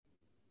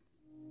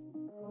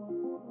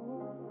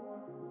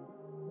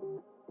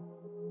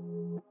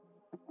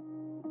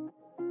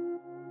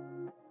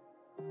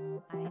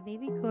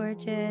baby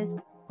gorgeous.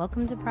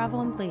 Welcome to Bravo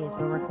and Blaze,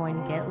 where we're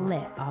going to get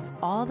lit off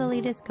all the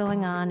latest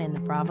going on in the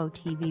Bravo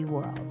TV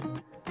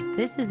world.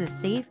 This is a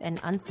safe and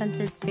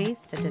uncensored space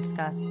to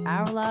discuss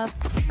our love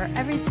for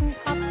everything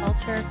pop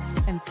culture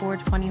and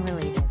 420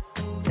 related.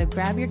 So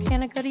grab your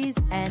can of goodies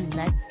and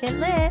let's get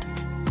lit.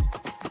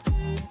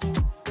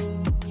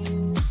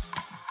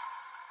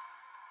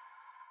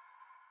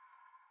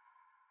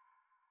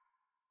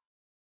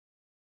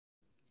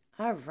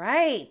 All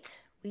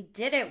right, we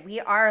did it. We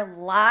are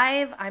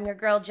live. I'm your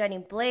girl, Jenny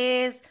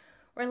Blaze.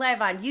 We're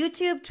live on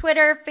YouTube,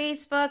 Twitter,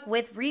 Facebook,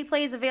 with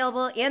replays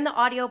available and the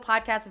audio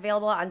podcast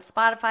available on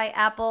Spotify,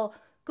 Apple,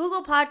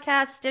 Google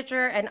Podcasts,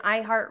 Stitcher, and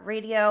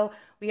iHeartRadio.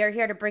 We are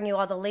here to bring you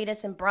all the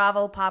latest in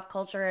Bravo, pop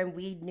culture, and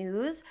weed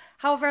news.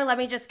 However, let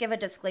me just give a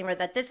disclaimer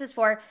that this is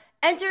for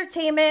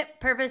entertainment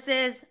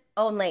purposes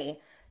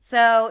only.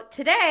 So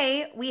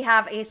today we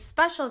have a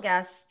special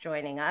guest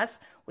joining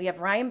us. We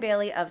have Ryan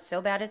Bailey of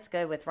So Bad It's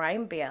Good with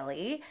Ryan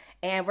Bailey,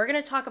 and we're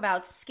going to talk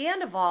about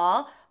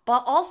Scandoval,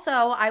 but also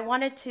I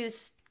wanted to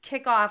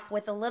kick off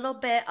with a little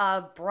bit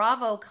of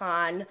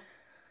BravoCon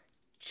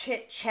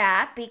chit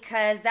chat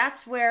because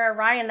that's where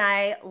Ryan and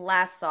I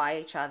last saw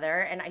each other,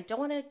 and I don't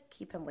want to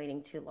keep him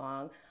waiting too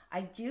long.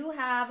 I do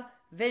have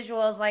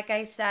visuals, like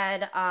I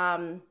said,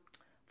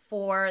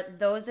 for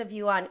those of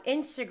you on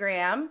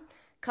Instagram.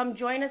 Come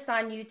join us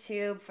on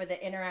YouTube for the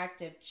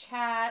interactive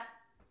chat.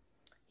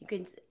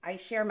 I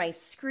share my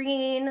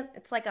screen.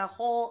 It's like a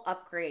whole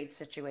upgrade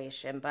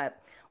situation, but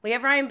we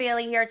have Ryan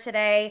Bailey here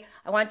today.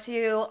 I want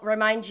to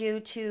remind you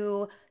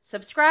to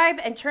subscribe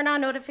and turn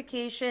on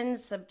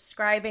notifications.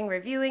 Subscribing,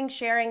 reviewing,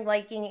 sharing,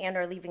 liking, and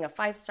or leaving a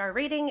 5-star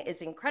rating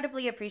is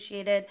incredibly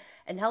appreciated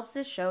and helps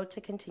this show to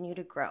continue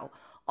to grow.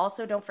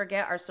 Also, don't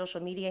forget our social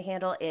media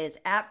handle is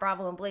at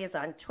Bravo and Blaze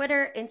on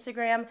Twitter,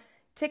 Instagram,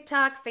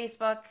 TikTok,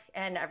 Facebook,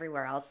 and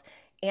everywhere else.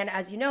 And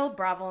as you know,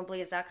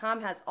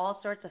 bravoandblaze.com has all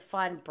sorts of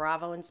fun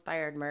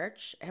Bravo-inspired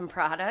merch and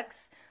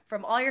products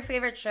from all your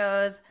favorite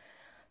shows.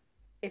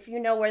 If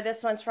you know where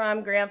this one's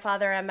from,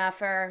 Grandfather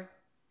MFer,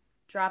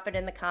 drop it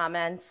in the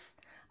comments.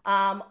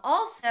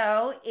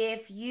 Also,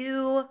 if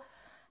you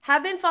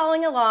have been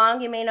following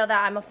along, you may know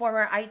that I'm a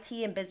former IT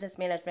and business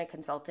management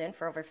consultant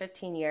for over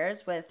 15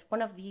 years with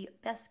one of the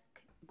best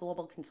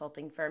global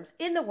consulting firms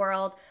in the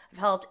world. I've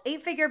helped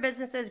 8-figure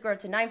businesses grow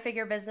to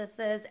 9-figure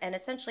businesses and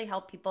essentially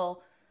help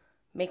people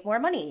make more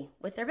money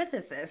with their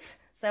businesses.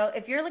 So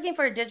if you're looking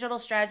for a digital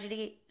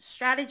strategy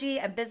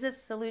and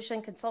business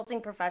solution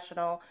consulting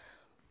professional,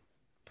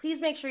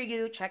 please make sure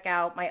you check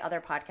out my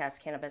other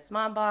podcast, Cannabis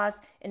Mom Boss.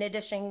 In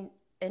addition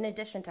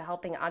to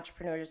helping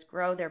entrepreneurs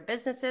grow their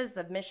businesses,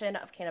 the mission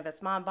of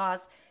Cannabis Mom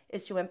Boss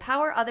is to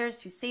empower others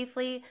to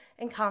safely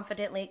and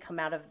confidently come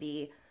out of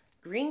the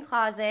green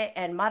closet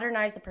and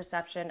modernize the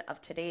perception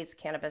of today's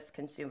cannabis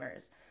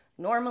consumers.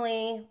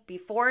 Normally,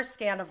 before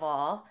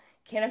Scandoval,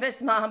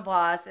 Cannabis Mom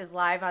Boss is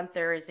live on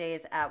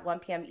Thursdays at 1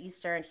 p.m.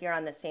 Eastern here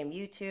on the same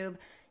YouTube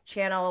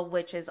channel,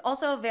 which is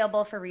also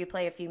available for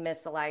replay if you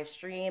missed the live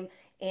stream.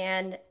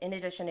 And in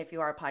addition, if you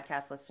are a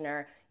podcast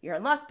listener, you're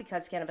in luck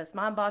because Cannabis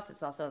Mom Boss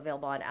is also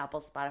available on Apple,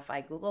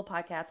 Spotify, Google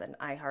Podcasts, and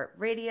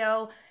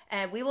iHeartRadio.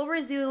 And we will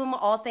resume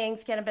all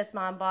things Cannabis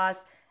Mom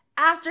Boss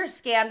after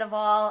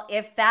Scandoval,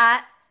 if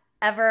that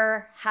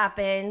ever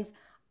happens.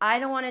 I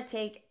don't want to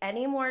take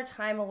any more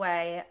time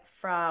away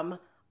from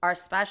our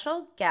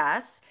special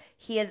guest.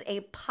 He is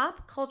a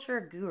pop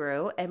culture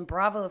guru and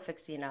Bravo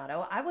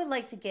aficionado. I would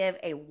like to give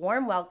a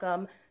warm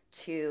welcome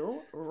to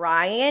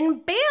Ryan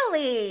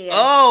Bailey.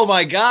 Oh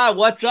my God.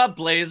 What's up,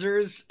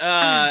 Blazers?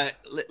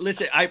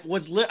 Listen, I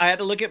had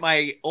to look at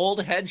my old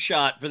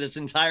headshot for this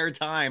entire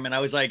time. And I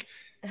was like,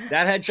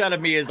 that headshot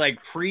of me is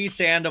like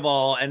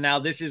pre-Sandoval. And now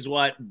this is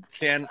what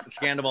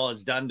Scandoval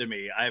has done to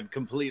me. I've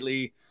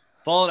completely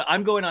fallen.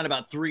 I'm going on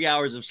about 3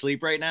 hours of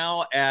sleep right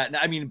now.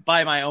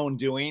 By my own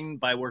doing,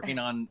 by working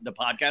on the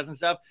podcast and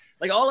stuff.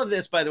 Like all of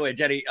this, by the way,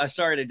 Jenny,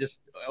 sorry to just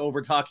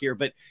over talk here,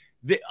 but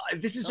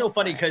this is so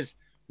funny because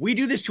we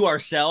do this to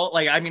ourselves.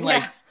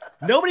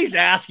 Nobody's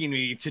asking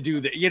me to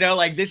do that.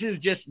 Like this is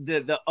just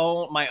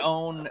my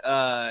own.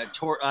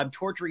 I'm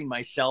torturing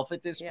myself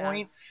at this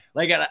point.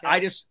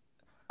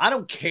 I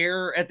don't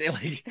care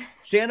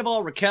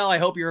Sandoval, Raquel. I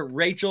hope you're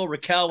Rachel,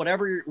 Raquel,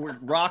 whatever, we're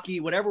Rocky,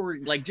 whatever we're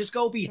like, just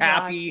go be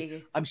happy.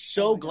 Rocky. I'm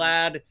so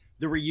glad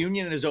the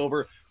reunion is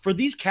over. For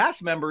these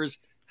cast members,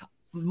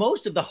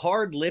 most of the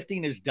hard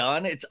lifting is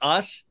done. It's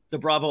us, the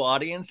Bravo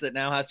audience, that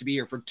now has to be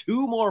here for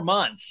 2 more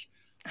months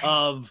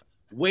of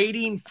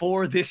waiting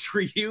for this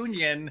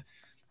reunion.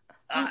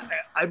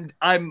 I'm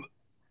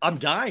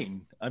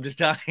dying. I'm just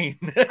dying.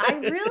 I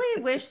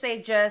really wish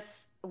they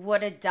just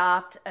would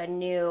adopt a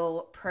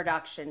new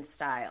production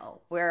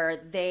style where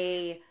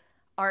they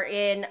are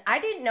in. I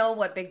didn't know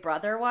what Big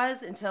Brother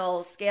was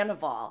until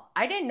Scandoval.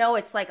 I didn't know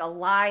it's like a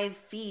live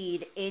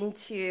feed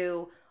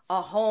into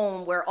a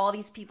home where all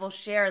these people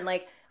share. And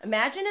like,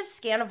 imagine if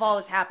Scandoval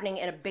was happening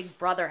in a Big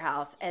Brother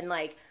house and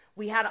like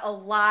we had a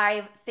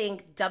live,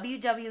 think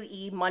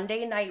WWE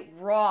Monday Night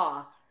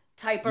Raw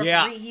type of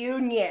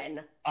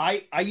reunion.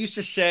 I used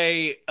to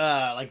say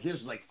like this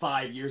was like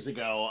 5 years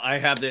ago. I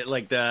have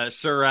the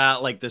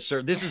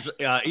Sir this is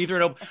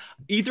Ether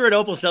and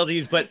Opal sells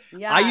these, but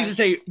I used to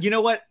say, you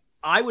know what?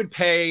 I would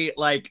pay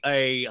like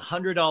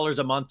 $100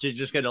 a month to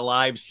just get a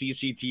live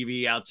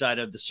CCTV outside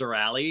of the Sir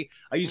Alley.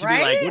 I used to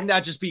be like, wouldn't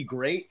that just be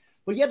great?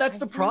 But yeah, that's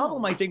the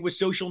problem, I think, with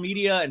social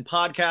media and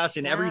podcasts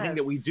and everything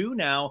that we do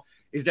now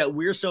is that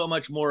we're so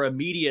much more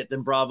immediate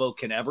than Bravo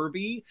can ever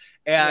be.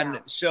 And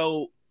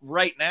so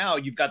right now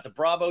you've got the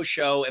Bravo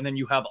show, and then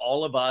you have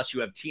all of us, you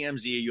have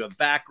TMZ, you have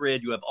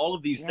Backgrid, you have all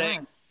of these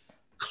things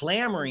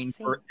clamoring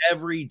for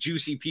every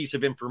juicy piece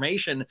of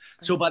information.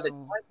 So by the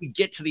time we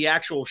get to the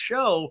actual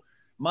show,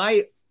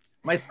 my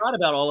thought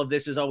about all of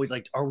this is always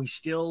like, are we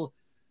still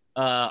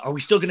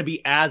going to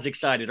be as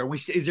excited?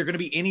 Is there going to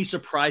be any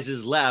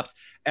surprises left?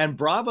 And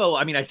Bravo,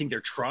 I mean, I think they're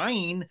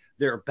trying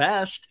their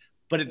best,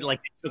 but they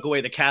took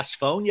away the cast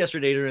phone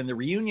yesterday during the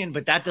reunion,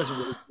 but that doesn't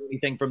really do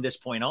anything from this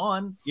point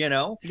on, you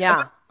know?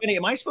 Yeah.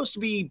 Am I supposed to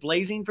be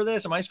blazing for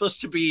this? Am I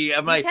supposed to be, you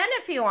can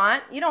if you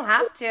want, you don't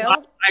have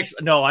to.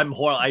 No, I'm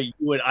horrible.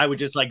 I would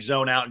just like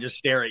zone out and just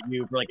stare at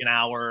you for like an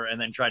hour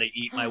and then try to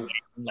eat my way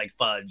like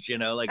fudge, you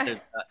know, like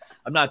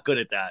I'm not good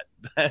at that.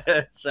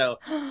 So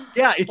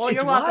yeah,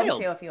 you're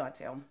welcome to if you want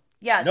to.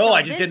 Yeah. No, so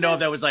I just didn't know if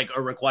that was like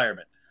a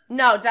requirement.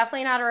 No,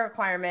 definitely not a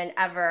requirement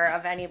ever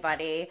of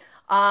anybody.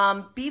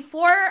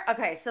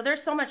 So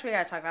there's so much we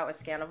got to talk about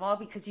with Scandoval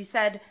because you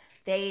said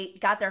they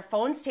got their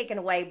phones taken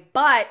away,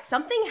 but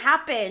something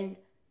happened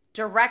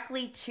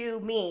directly to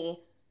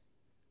me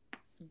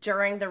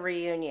during the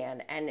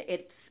reunion, and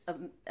it's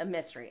a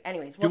mystery.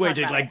 Anyways,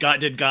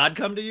 did God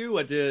come to you?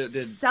 What did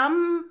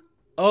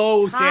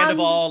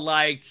Sandoval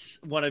liked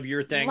one of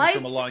your things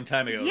from a long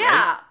time ago? Yeah,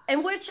 right?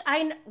 and which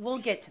we'll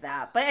get to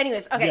that. But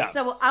anyways, okay,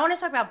 so I want to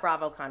talk about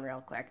BravoCon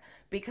real quick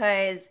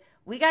because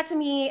we got to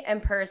meet in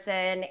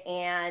person,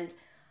 and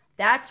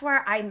that's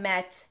where I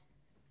met.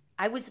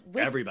 I was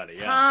with everybody.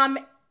 Tom,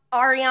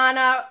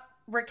 Ariana,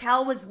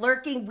 Raquel was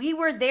lurking. We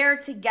were there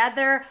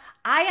together.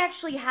 I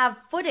actually have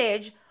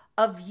footage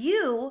of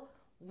you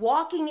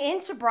walking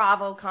into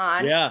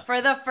BravoCon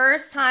for the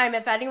first time.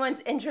 If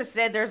anyone's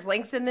interested, there's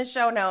links in the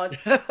show notes.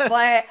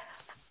 But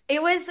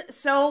it was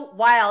so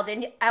wild.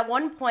 And at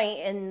one point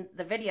in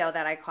the video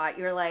that I caught,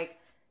 you're like,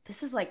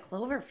 this is like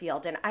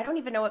Cloverfield. And I don't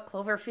even know what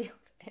Cloverfield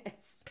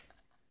is.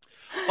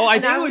 Oh, I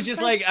think it was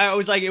just like,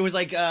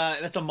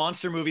 that's a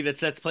monster movie that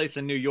sets place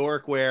in New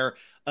York where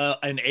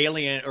an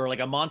alien or like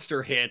a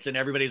monster hits and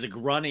everybody's like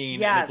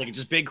running and it's like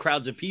just big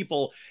crowds of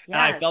people. And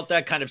I felt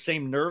that kind of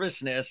same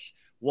nervousness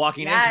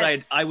walking in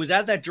because I was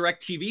at that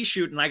direct TV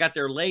shoot and I got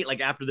there late,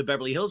 like after the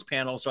Beverly Hills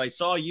panel. So I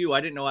saw you.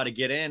 I didn't know how to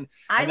get in.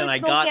 I was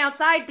smoking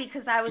outside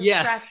because I was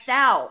stressed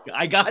out.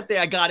 I got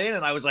there. I got in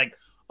and I was like,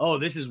 oh,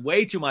 this is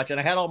way too much. And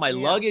I had all my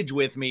luggage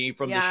with me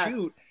from the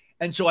shoot.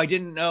 And so I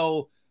didn't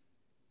know.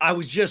 I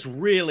was just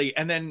really,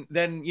 and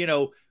then, you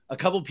know, a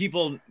couple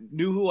people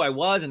knew who I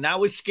was and that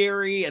was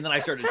scary. And then I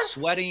started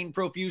sweating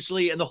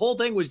profusely and the whole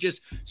thing was just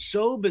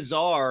so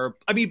bizarre.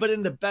 I mean, but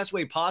in the best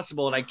way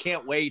possible. And I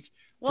can't wait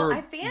for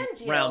I fanned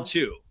you. round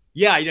 2.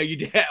 Yeah, you know, you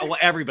did. Well,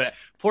 everybody,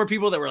 poor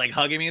people that were like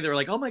hugging me. They were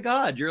like, oh my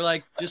God, you're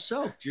like, just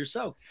soaked. You're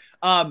soaked.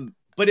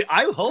 But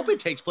I hope it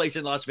takes place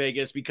in Las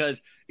Vegas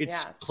because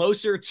it's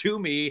closer to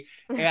me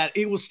and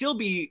it will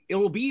be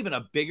even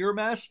a bigger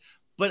mess.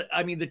 But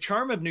I mean, the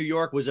charm of New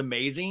York was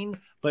amazing,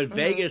 but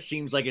Vegas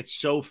seems like it's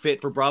so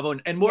fit for Bravo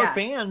and more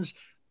fans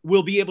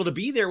will be able to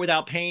be there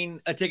without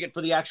paying a ticket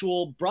for the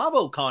actual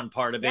BravoCon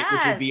part of it,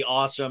 which would be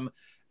awesome.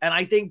 And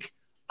I think,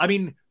 I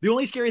mean, the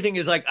only scary thing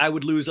is like, I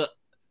would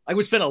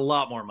spend a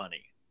lot more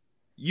money.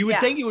 You would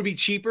think it would be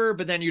cheaper,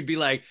 but then you'd be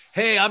like,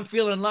 hey, I'm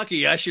feeling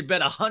lucky. I should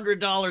bet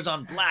 $100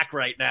 on black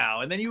right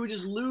now. And then you would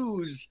just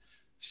lose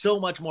so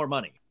much more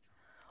money.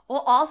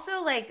 Well,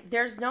 also, like,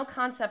 there's no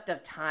concept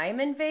of time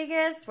in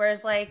Vegas,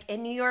 whereas, like,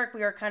 in New York,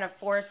 we were kind of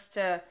forced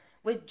to,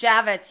 with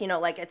Javits, you know,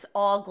 like, it's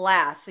all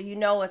glass, so you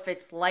know if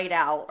it's light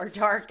out or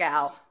dark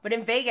out. But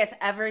in Vegas,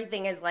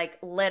 everything is, like,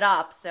 lit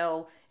up,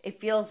 so it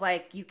feels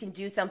like you can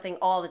do something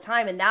all the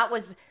time. And that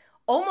was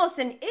almost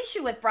an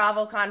issue with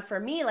BravoCon for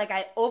me. Like,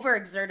 I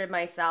overexerted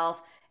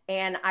myself,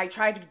 and I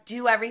tried to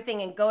do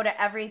everything and go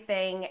to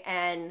everything,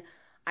 and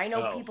I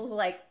know people who,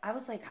 like, I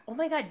was like, oh,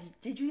 my God,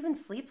 did you even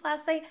sleep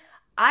last night?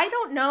 I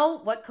don't know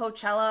what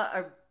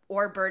Coachella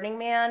or Burning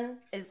Man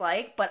is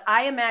like, but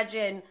I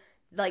imagine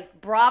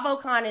like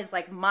BravoCon is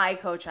like my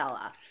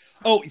Coachella.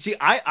 Oh, see,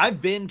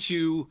 I've been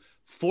to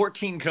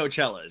 14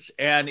 Coachellas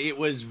and it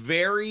was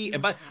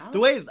but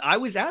the way I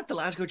was at the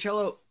last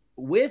Coachella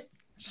with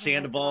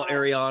Sandoval,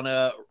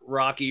 Ariana,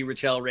 Rocky,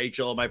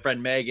 Rachel, my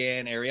friend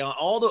Megan, Ariana,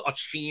 all the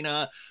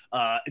Sheena,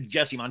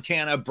 Jesse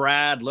Montana,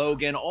 Brad,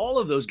 Logan, all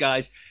of those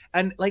guys.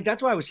 And like,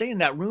 that's why I was saying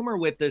that rumor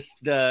with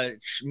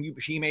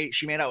she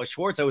made out with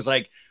Schwartz. I was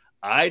like,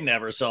 I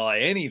never saw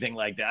anything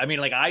like that. I mean,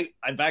 like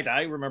in fact,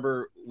 I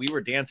remember we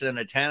were dancing in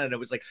a tent and it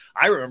was like,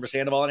 I remember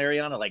Sandoval and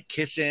Ariana like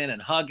kissing and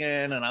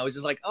hugging. And I was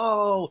just like,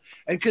 oh,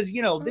 and cause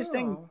you know, this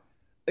thing,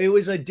 it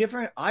was a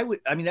different,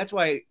 that's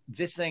why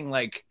this thing,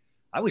 like,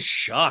 I was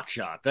shocked.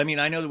 I mean,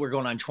 I know that we're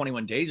going on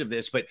 21 days of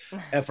this, but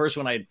at first,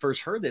 when I had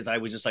first heard this, I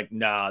was just like,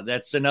 nah,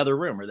 that's another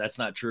rumor. That's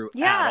not true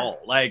at all.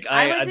 Like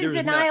I was in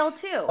denial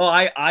too. Oh,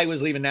 I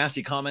was leaving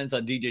nasty comments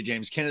on DJ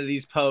James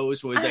Kennedy's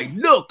post where he's like,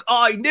 look,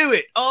 I knew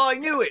it.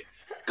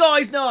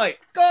 Guys night.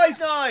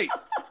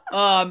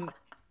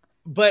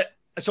 But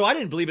so I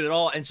didn't believe it at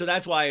all. And so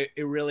that's why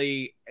it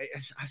really,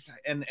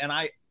 and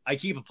I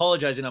keep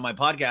apologizing on my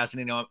podcast, and,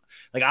 you know,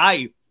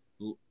 like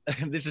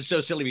this is so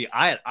silly to me.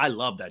 I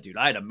love that dude.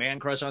 I had a man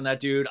crush on that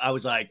dude. I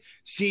was like,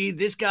 see,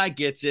 this guy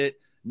gets it.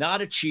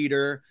 Not a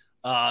cheater.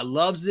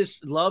 Loves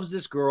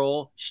this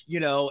girl, you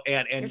know,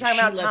 and you're talking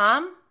about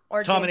Tom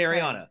or Tom James and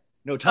Ariana. Kennedy?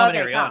 No, Tom and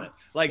Ariana. Tom.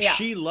 Like,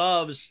 she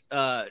loves,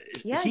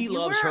 he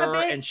loves her,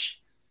 and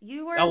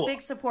you were a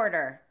big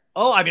supporter.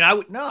 Oh, I mean,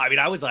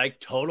 I was like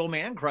total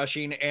man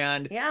crushing,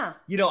 and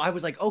you know, I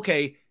was like,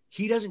 okay,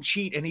 he doesn't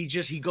cheat, and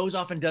he goes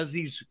off and does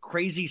these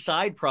crazy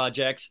side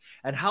projects,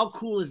 and how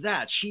cool is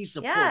that? She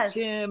supports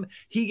him.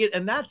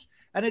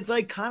 And it's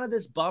like kind of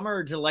this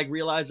bummer to like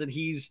realize that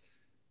he's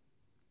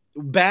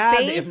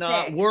bad, if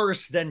not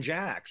worse than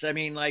Jax. I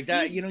mean, like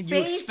that, you know, you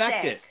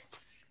expect it.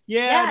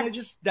 Yeah.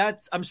 And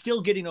I'm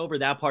still getting over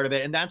that part of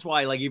it. And that's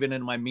why, like, even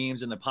in my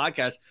memes and the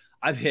podcast,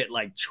 I've hit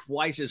like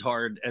twice as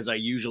hard as I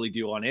usually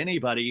do on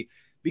anybody,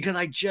 because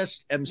I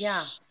just am.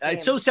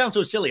 It sounds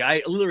so silly.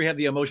 I literally have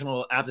the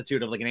emotional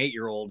aptitude of like an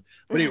 8-year-old,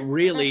 but it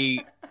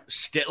really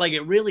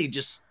it really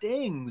just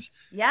stings.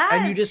 Yeah.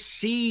 And you just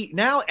see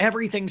now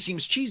everything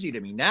seems cheesy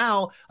to me.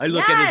 Now I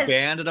look at his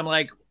band and I'm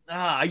like,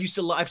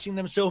 I've seen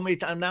them so many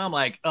times. Now I'm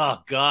like,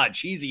 oh God,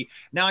 cheesy.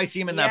 Now I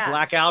see him in that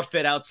black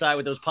outfit outside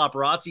with those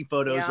paparazzi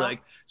photos,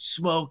 like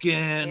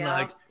smoking,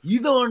 like, you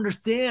don't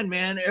understand,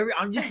 man.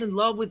 I'm just in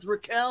love with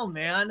Raquel,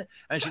 man.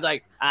 And she's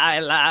like,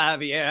 I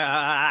love you.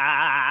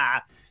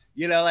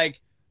 You know, like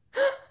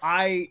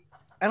I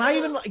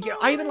even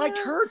liked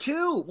her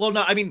too. Well,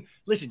 no, I mean,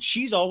 listen,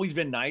 she's always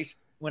been nice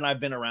when I've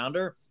been around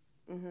her.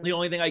 Mm-hmm. The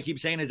only thing I keep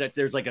saying is that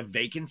there's like a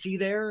vacancy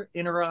there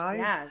in her eyes.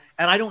 Yes.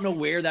 And I don't know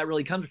where that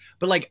really comes.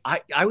 But like,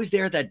 I was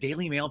there at that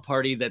Daily Mail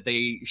party that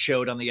they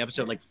showed on the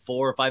episode like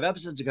 4 or 5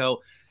 episodes ago.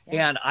 Yes.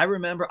 And I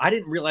remember, I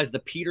didn't realize the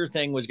Peter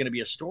thing was going to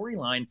be a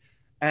storyline.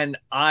 And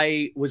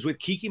I was with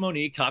Kiki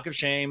Monique, Talk of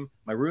Shame,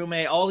 my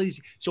roommate, all these.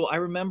 So I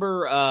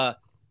remember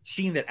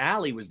seeing that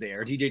Allie was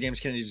there, DJ James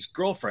Kennedy's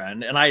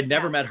girlfriend. And I had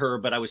never met her,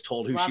 but I was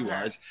told who she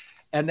was.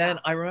 And then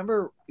I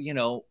remember, you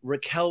know,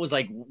 Raquel was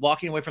like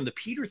walking away from the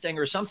Peter thing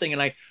or something.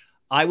 And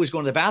I was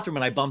going to the bathroom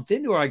and I bumped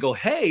into her. I go,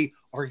 hey,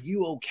 are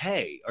you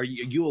okay? Are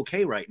you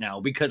okay right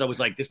now? Because I was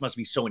like, this must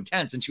be so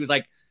intense. And she was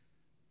like,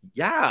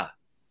 yeah.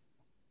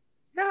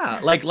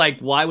 Like,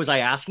 why was I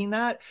asking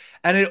that?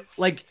 And it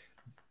like,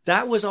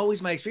 that was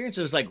always my experience.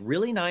 It was like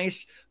really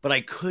nice, but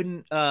I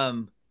couldn't,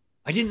 I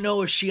didn't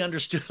know if she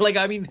understood. Like,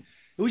 I mean,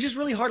 it was just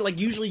really hard. Like,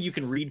 usually you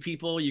can read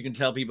people, you can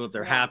tell people if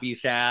they're happy,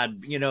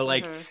 sad, you know,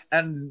 like,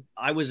 and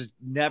I was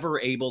never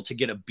able to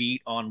get a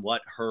beat on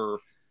what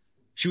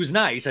she was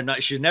nice.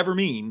 She's never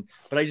mean,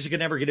 but I just could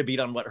never get a beat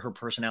on what her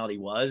personality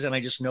was. And I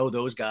just know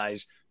those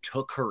guys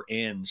took her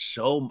in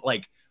so,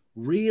 like,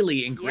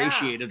 really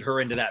ingratiated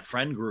her into that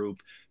friend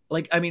group.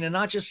 Like, I mean, and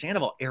not just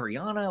Sandoval,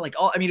 Ariana, like,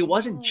 I mean, it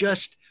wasn't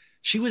just,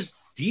 she was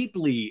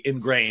deeply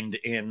ingrained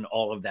in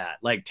all of that,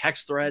 like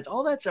text threads,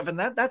 all that stuff. And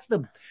that's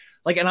the,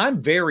 like, and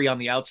I'm very on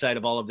the outside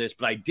of all of this,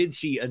 but I did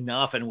see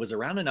enough and was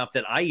around enough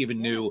that I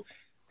even knew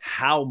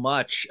how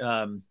much,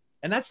 and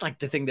that's like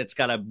the thing that's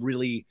got to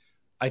really,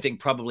 I think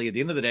probably at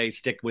the end of the day,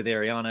 stick with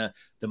Ariana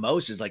the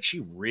most is like, she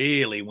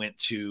really went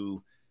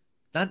to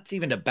not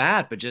even to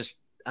bat, but just,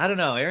 I don't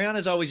know.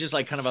 Ariana's always just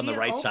like kind of on the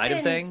right side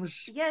of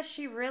things. Yeah.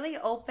 She really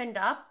opened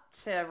up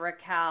to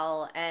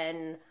Raquel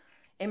and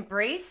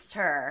embraced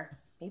her.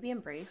 Maybe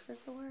embrace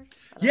is the word.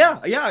 Yeah.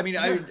 I mean,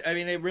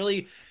 it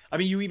really. I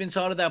mean, you even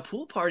saw it at that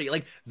pool party.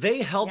 Like,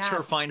 they helped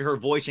her find her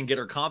voice and get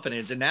her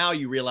confidence. And now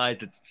you realize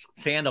that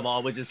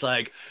Sandoval was just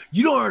like,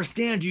 you don't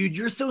understand, dude.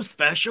 You're so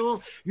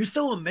special. You're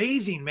so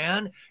amazing,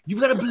 man. You've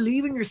got to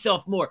believe in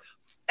yourself more.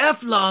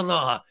 F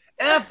Lala.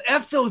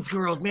 F those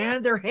girls,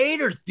 man. They're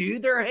haters,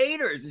 dude. They're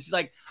haters. And she's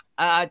like,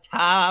 Tom,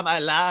 I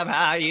love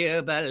how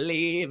you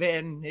believe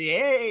in.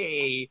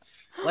 Yay.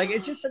 Like,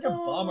 it's just such a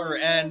bummer.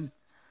 And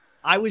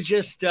I was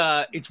just,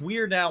 it's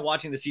weird now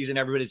watching the season.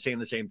 Everybody's saying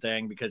the same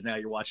thing because now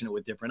you're watching it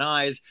with different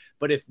eyes.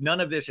 But if none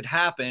of this had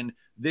happened,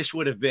 this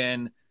would have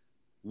been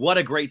what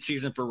a great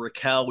season for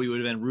Raquel. We would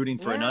have been rooting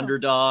for an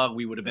underdog.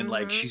 We would have been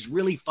like, she's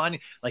really fun.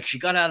 Like, she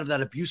got out of that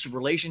abusive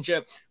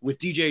relationship with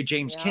DJ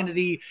James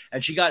Kennedy.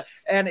 And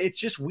and it's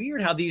just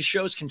weird how these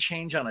shows can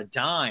change on a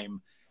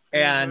dime.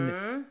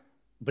 And,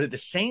 but at the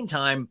same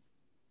time,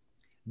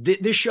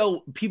 this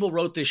show, people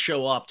wrote this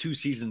show off 2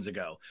 seasons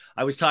ago.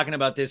 I was talking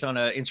about this on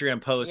an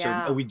Instagram post,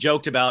 or we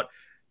joked about,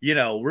 you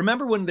know,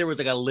 remember when there was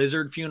like a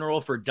lizard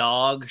funeral for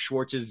Dog,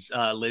 Schwartz's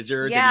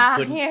lizard?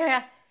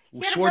 Yeah,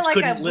 Schwartz for like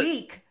couldn't a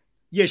week.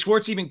 Yeah,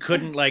 Schwartz even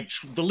couldn't, like,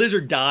 the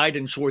lizard died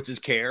in Schwartz's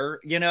care,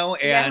 you know?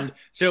 And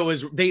so it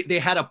was, they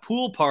had a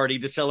pool party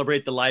to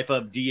celebrate the life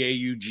of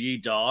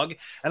DAUG Dog.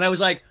 And I was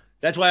like,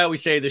 That's why I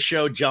always say the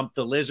show jumped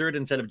the lizard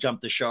instead of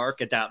jumped the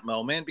shark at that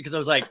moment, because I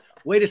was like,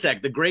 wait a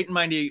sec, the Great and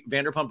Mighty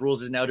Vanderpump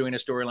Rules is now doing a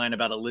storyline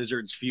about a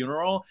lizard's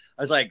funeral.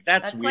 I was like,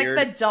 that's weird.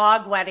 Like the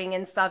dog wedding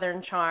in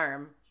Southern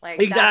Charm. Like,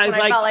 exactly.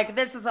 That's when I felt like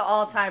this is an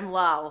all-time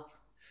low.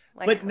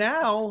 Like, but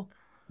now,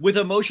 with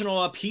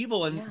emotional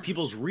upheaval and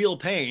people's real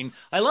pain,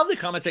 I love the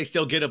comments I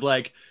still get of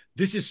like,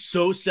 this is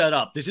so set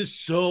up. This is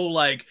so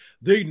like,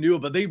 they knew,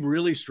 but they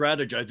really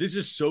strategized. This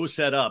is so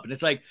set up. And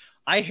it's like,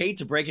 I hate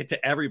to break it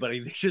to everybody.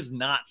 This is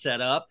not set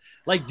up.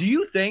 Like, do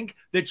you think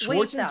that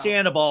Schwartz and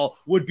Sandoval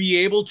would be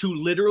able to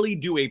literally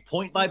do a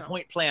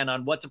point-by-point plan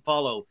on what to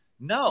follow?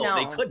 No,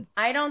 they couldn't.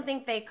 I don't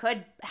think they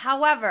could.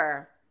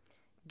 However,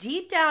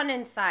 deep down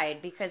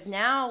inside, because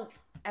now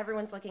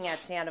everyone's looking at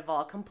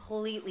Sandoval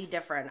completely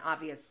different,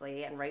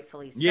 obviously, and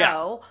rightfully so.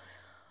 Yeah.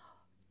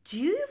 Do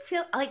you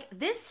feel like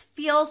this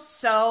feels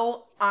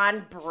so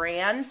on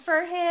brand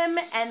for him?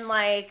 And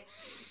like,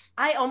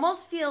 I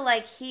almost feel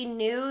like he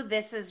knew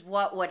this is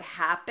what would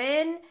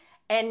happen.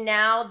 And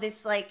now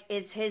this like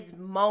is his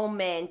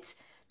moment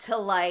to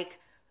like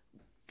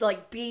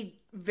be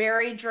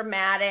very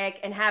dramatic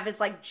and have his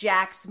like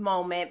Jax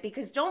moment.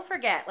 Because don't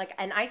forget, like,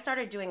 and I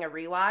started doing a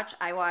rewatch.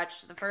 I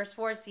watched the first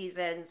 4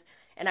 seasons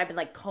and I've been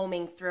like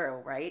combing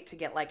through, right, to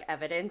get like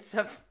evidence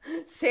of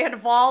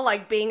Sandoval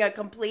like being a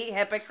complete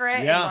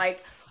hypocrite and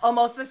like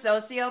almost a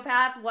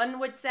sociopath, one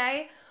would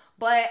say.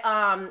 But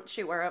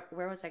shoot, where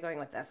was I going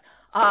with this?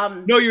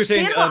 No, you were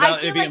saying Sandoval,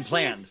 about it being like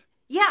planned.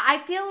 Yeah, I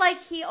feel like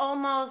he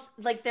almost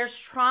like there's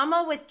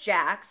trauma with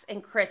Jax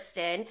and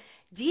Kristen.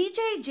 DJ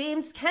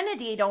James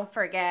Kennedy, don't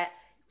forget,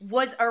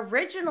 was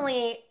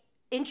originally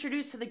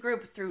introduced to the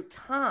group through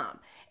Tom.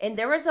 And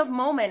there was a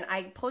moment,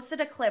 I posted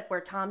a clip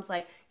where Tom's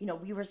like, you know,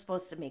 we were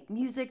supposed to make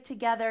music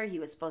together. He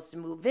was supposed to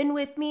move in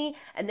with me.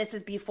 And this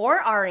is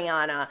before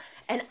Ariana.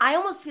 And I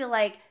almost feel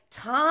like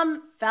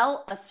Tom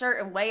felt a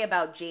certain way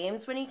about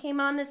James when he came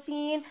on the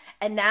scene.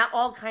 And that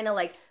all kind of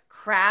like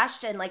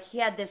crashed. And like he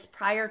had this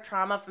prior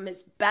trauma from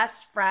his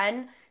best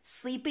friend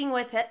sleeping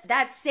with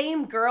that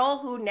same girl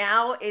who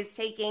now is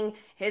taking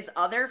his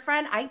other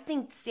friend. I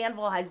think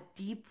Sandoval has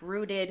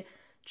deep-rooted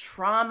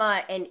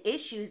trauma and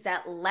issues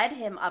that led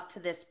him up to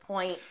this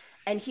point,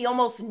 and he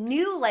almost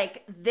knew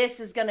like this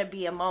is going to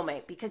be a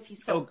moment because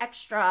he's so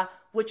extra,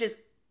 which is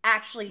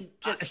actually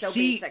just so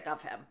basic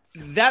of him.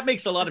 That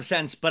makes a lot of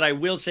sense, but I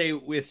will say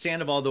with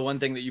Sandoval, the one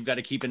thing that you've got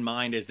to keep in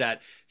mind is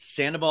that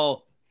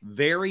Sandoval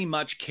very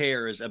much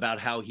cares about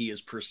how he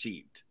is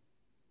perceived.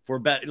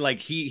 Like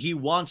he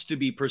wants to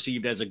be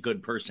perceived as a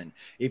good person.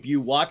 If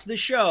you watch the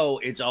show,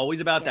 it's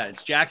always about that.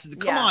 It's Jax.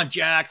 Come on,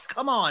 Jax.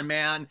 Come on,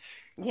 man.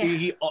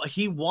 Yeah.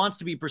 He wants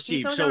to be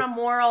perceived. He's on a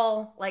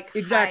moral like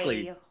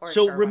exactly.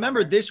 So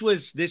remember, this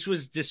was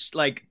just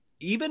like,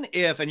 even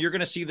if, and you're going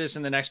to see this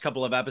in the next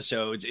couple of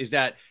episodes, is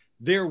that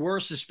there were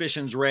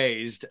suspicions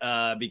raised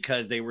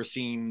because they were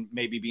seen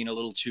maybe being a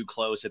little too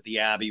close at the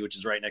Abbey, which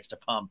is right next to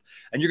Pump.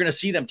 And you're going to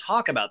see them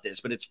talk about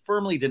this, but it's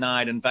firmly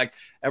denied. In fact,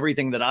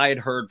 everything that I had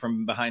heard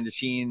from behind the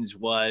scenes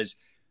was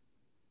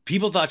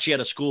people thought she had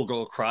a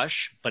schoolgirl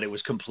crush, but it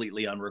was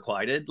completely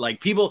unrequited. Like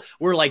people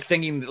were like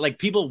thinking, like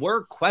people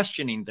were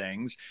questioning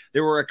things.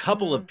 There were a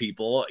couple of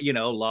people, you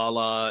know,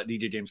 Lala,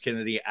 DJ James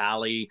Kennedy,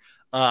 Allie,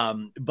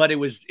 but it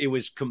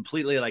was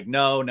completely like,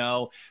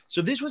 no.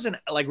 So this was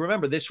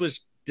remember, this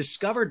was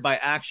discovered by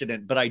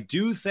accident, but I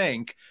do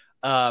think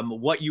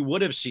what you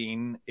would have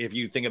seen if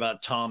you think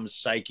about Tom's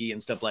psyche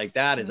and stuff like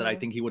that is that I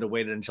think he would have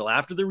waited until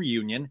after the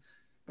reunion.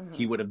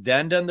 He would have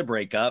then done the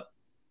breakup,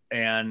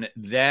 and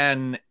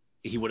then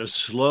he would have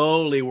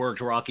slowly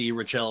worked Rocky,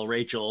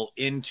 Rachel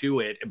into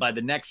it. By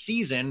the next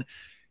season,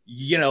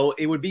 you know,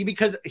 it would be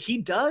because he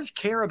does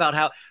care about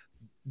how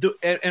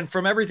and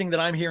from everything that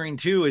I'm hearing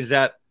too, is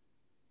that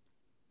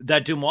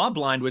Dumois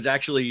blind was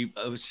actually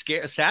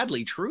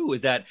sadly true,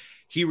 is that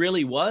he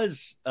really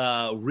was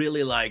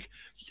really like,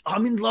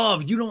 I'm in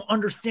love. You don't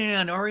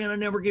understand. Ariana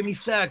never gave me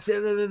sex.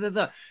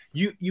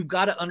 You've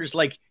got to understand,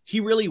 like, he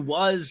really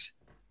was.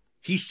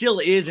 He still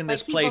is in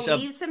this place of.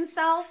 He believes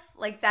himself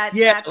like that.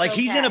 Yeah. That's like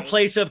okay. He's in a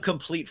place of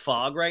complete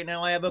fog right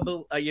now. I have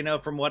you know,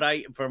 from what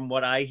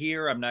I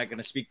hear, I'm not going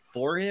to speak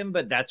for him,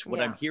 but that's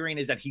what I'm hearing,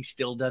 is that he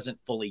still doesn't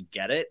fully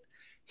get it.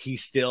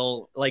 He's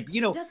still like,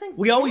 you know,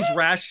 we always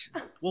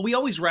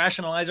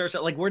rationalize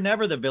ourselves. Like, we're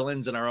never the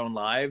villains in our own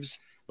lives.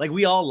 Like,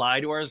 we all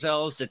lie to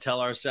ourselves to tell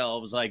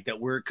ourselves like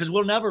that because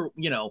we'll never,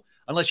 you know,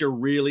 unless you're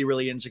really,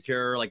 really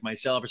insecure, like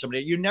myself or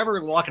somebody, you're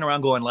never walking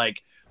around going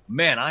like,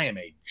 man, I am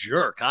a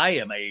jerk. I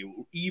am a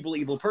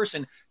evil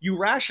person. You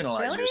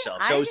rationalize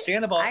yourself. So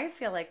Sandoval, I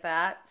feel like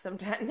that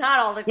sometimes, not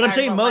all the time. But I'm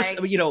saying most,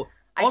 like, you know,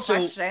 also, I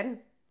question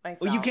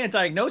myself. Well, you can't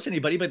diagnose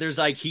anybody, but there's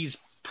like, he's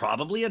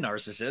probably a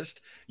narcissist.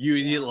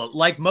 You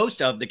like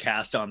most of the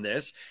cast on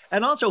this.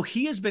 And also,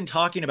 he has been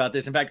talking about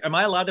this. In fact, am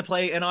I allowed to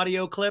play an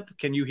audio clip?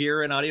 Can you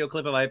hear an audio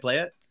clip if I play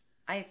it?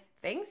 I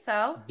think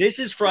so. This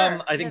is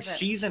from, I think,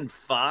 season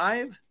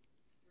 5.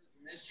 It's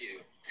an issue.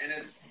 And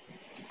it's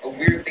a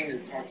weird thing to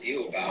talk to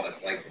you about.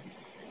 It's like,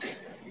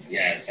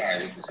 yeah, sorry,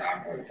 this is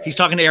awkward. He's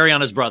talking to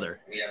Ariana's brother.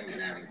 We haven't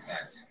been having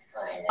sex for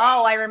a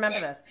while. Oh, I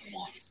remember this.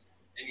 Months.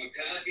 And you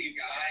kind of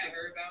talked to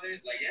her about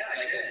it? Like, yeah,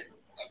 I did.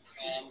 A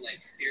calm,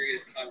 like,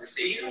 serious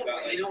conversation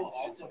about it.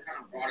 Also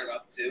kind of brought it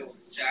up, too. This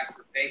is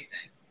Jackson faith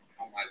thing.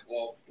 I'm like,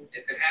 well,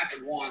 if it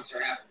happened once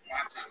or happened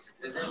 5 times,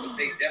 there's a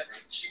big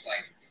difference. She's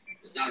like,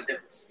 there's not a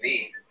difference to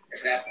me.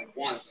 If it happened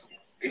once,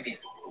 we'd be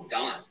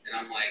done. And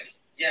I'm like,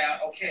 yeah,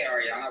 okay,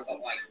 Ariana, but,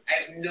 like,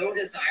 I have no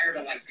desire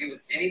to, like, be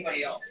with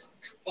anybody else.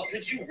 But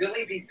could you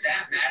really be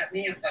that mad at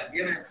me if, like, we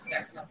haven't had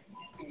sex in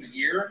a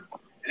year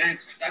and I have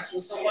sex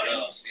with someone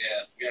else?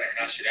 Yeah, you gotta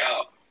hash it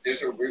out.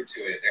 There's a root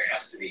to it. There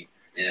has to be.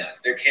 Yeah,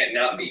 there can't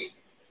not be.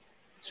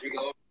 Should we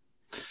go?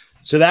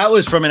 So that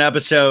was from an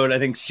episode, I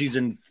think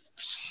season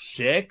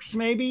 6,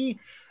 maybe.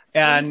 So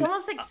and he's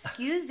almost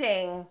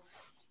excusing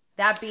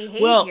that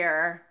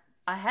behavior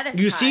ahead of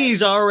time. You see,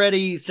 he's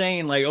already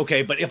saying, like,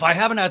 okay, but if I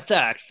haven't had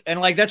sex,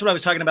 and like that's what I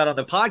was talking about on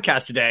the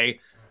podcast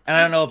today. And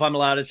I don't know if I'm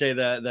allowed to say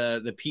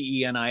the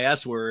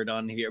PENIS word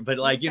on here, but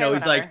like, he's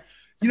like,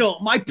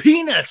 my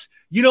penis.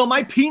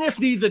 My penis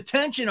needs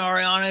attention,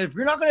 Ariana. If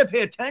you're not going to pay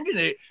attention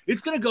to it,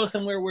 it's going to go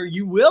somewhere where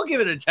you will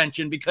give it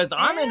attention because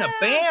I'm in a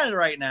band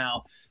right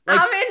now. Like,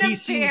 I'm in a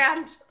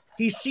band.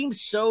 He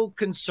seems so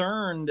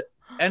concerned.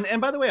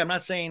 And by the way, I'm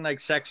not saying like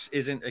sex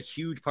isn't a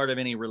huge part of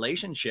any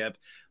relationship,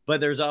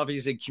 but there's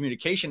obviously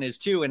communication is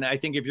too. And I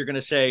think if you're going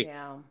to say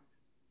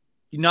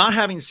not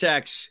having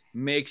sex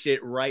makes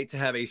it right to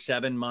have a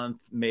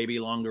 7-month, maybe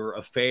longer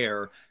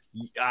affair,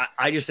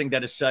 I just think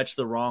that is such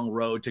the wrong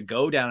road to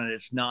go down, and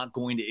it's not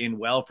going to end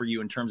well for you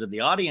in terms of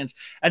the audience.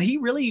 And he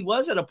really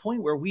was at a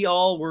point where we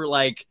all were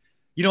like,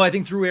 I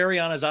think through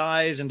Ariana's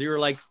eyes, and they were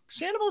like,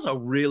 Sandoval's a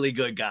really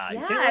good guy.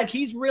 Yes. Like,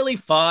 he's really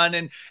fun.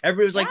 And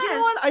everybody was like, you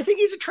know what? I think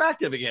he's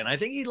attractive again. I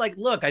think he's like,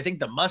 look, I think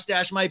the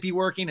mustache might be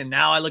working. And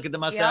now I look at the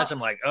mustache, I'm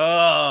like,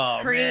 oh,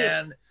 creep.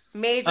 Man.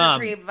 Major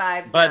creep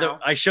vibes.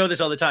 I show this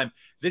all the time.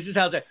 This is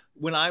how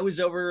when I was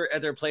over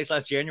at their place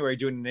last January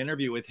doing an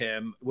interview with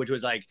him, which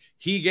was like,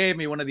 he gave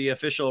me one of the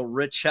official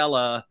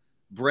Richella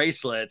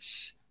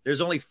bracelets.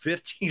 There's only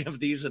 15 of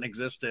these in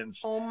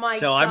existence. Oh my God.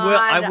 So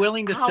I'm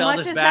willing to sell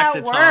this back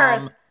to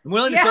Tom. I'm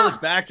willing to sell this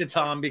back to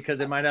Tom because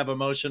it might have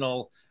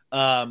emotional.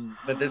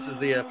 But this is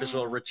the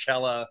official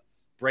Richella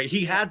bracelet.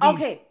 He had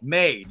these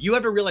made. You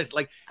have to realize,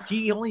 like,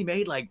 he only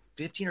made like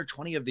 15 or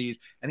 20 of these,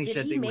 and he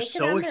said they were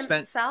so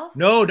expensive.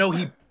 No,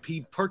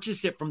 he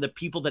purchased it from the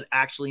people that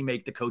actually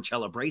make the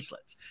Coachella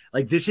bracelets.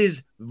 Like, this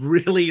is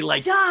really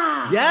like,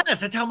 yes,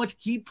 that's how much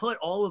he put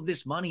all of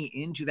this money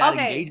into that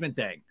engagement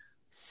thing.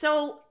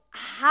 So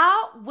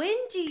when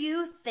do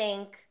you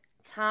think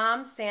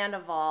Tom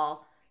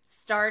Sandoval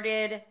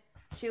started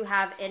to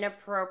have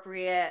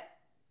inappropriate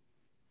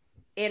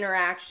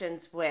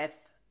interactions with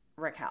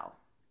Raquel?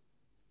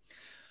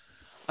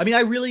 I mean,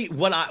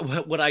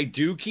 what I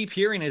do keep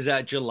hearing is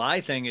that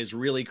July thing is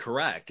really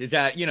correct. Is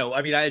that,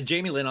 I had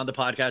Jamie Lynn on the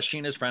podcast,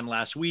 Sheena's friend,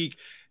 last week.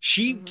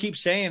 She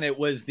keeps saying it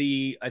was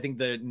I think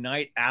the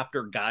night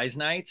after guys'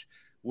 night,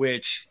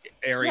 which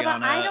Ariana. Yeah,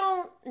 but I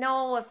don't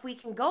know if we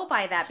can go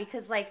by that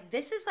because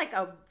this is like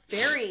a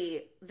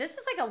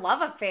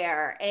love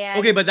affair. And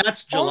okay, but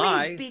that's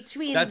July. Only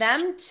between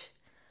them.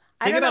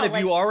 Think about if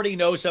you already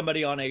know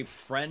somebody on a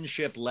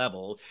friendship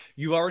level,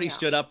 you already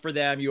stood up for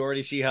them. You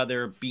already see how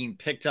they're being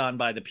picked on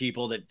by the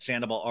people that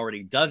Sandoval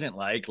already doesn't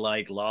like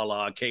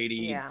Lala,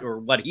 Katie, or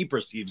what he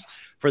perceives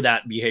for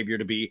that behavior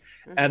to be.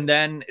 Mm-hmm. And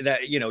then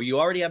that, you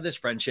already have this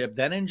friendship.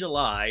 Then in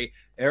July,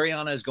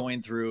 Ariana is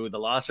going through the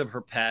loss of her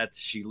pet.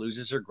 She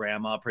loses her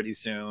grandma pretty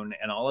soon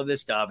and all of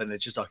this stuff. And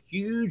it's just a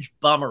huge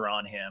bummer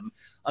on him.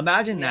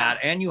 Imagine that.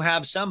 And you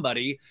have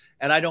somebody,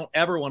 and I don't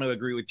ever want to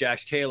agree with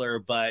Jax Taylor,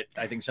 but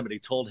I think somebody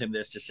told him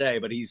this to say,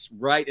 but he's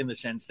right in the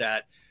sense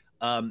that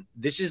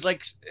this is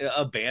like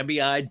a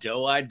Bambi-eyed,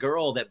 doe-eyed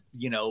girl that,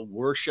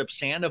 worships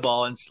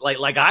Sandoval and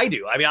like I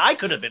do. I mean, I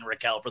could have been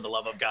Raquel for the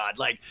love of God.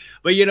 But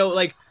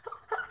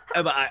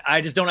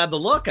I just don't have the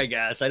look, I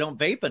guess. I don't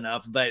vape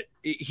enough, but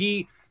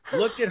he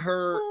looked at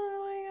her.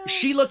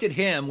 She looked at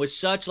him with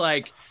such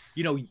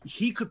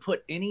he could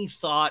put any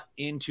thought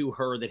into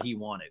her that he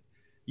wanted.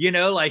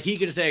 He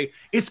could say,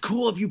 it's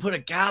cool if you put a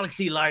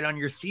galaxy light on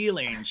your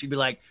ceiling. She'd be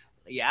like,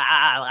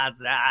 yeah, that's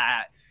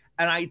that.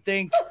 And I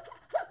think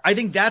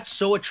that's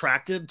so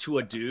attractive to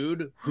a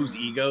dude whose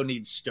ego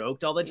needs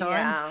stoked all the time.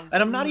 Yeah.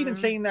 And I'm not even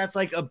saying that's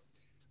like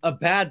a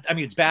bad,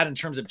 it's bad in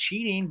terms of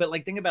cheating, but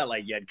think about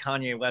you had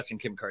Kanye West and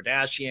Kim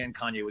Kardashian.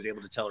 Kanye was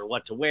able to tell her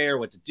what to wear,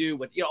 what to do,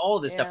 all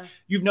of this stuff.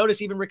 You've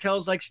noticed even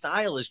Raquel's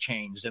style has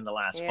changed in the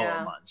last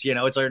 4 months.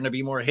 It's starting to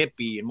be more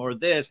hippie and more of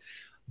this.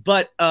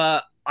 But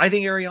I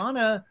think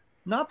Ariana,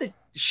 not that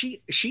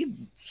she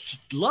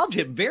loved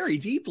him very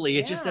deeply.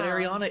 It's just that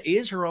Ariana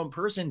is her own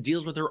person,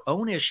 deals with her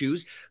own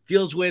issues,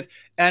 deals with,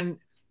 and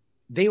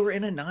they were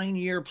in a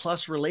 9-year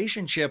plus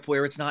relationship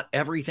where it's not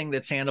everything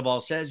that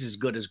Sandoval says is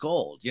good as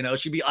gold.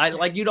 She'd be,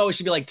 you'd always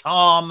should be like,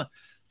 Tom.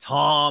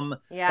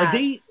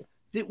 Yeah.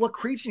 What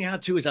creeps me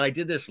out too is that I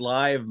did this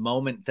live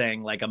moment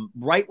thing,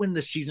 right when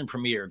the season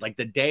premiered,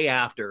 the day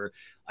after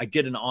I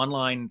did an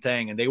online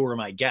thing and they were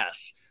my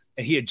guests.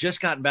 And he had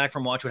just gotten back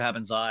from Watch What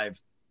Happens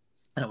Live.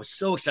 And I was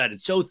so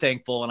excited, so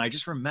thankful. And I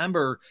just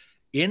remember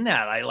in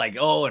that, I like,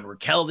 oh, and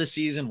Raquel this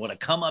season, what a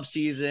come up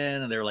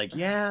season. And they're like,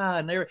 yeah.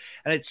 And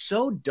it's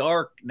so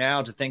dark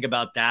now to think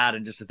about that.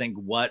 And just to think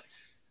what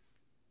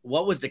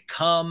was to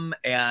come.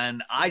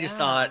 And I just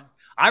thought,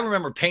 I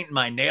remember painting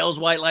my nails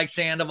white like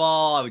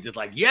Sandoval. I was just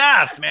like,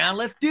 yes, man,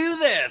 let's do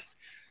this.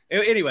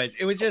 Anyways,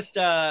 it was just,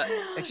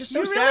 it's just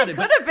so sad. You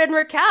really could have been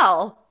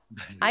Raquel.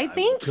 I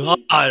think.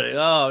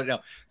 Oh,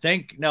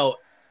 no.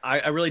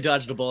 I really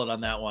dodged a bullet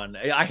on that one.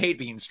 I hate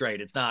being straight.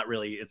 It's not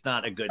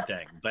a good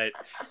thing. But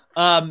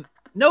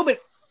no, but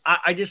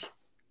I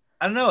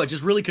don't know. It's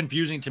just really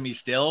confusing to me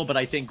still. But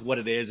I think what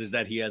it is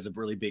that he has a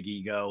really big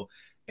ego,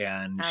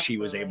 and Absolutely. She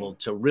was able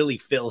to really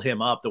fill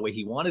him up the way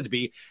he wanted to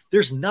be.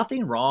 There's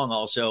nothing wrong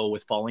also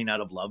with falling out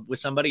of love with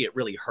somebody. It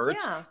really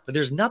hurts, but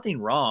there's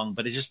nothing wrong.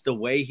 But it's just the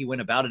way he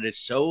went about it is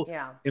so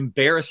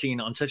embarrassing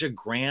on such a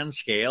grand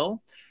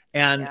scale.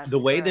 And the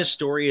way this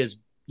story is,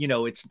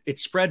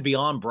 it's spread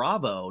beyond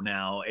Bravo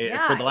now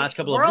for the last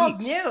couple of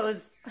weeks. World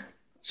news.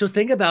 So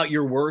think about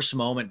your worst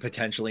moment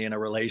potentially in a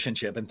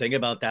relationship, and think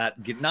about that,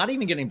 not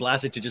even getting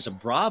blasted to just a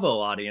Bravo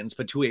audience,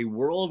 but to a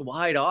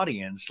worldwide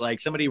audience.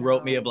 Like somebody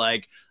wrote me of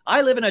like,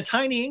 I live in a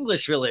tiny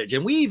English village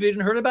and we've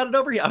even heard about it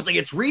over here. I was like,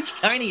 it's reached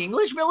tiny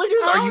English villages?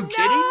 Are you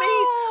kidding me?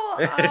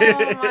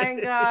 Oh my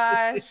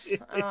gosh.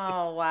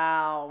 Oh,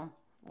 wow.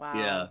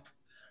 Yeah.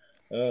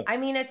 I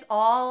mean, it's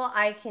all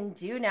I can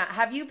do now.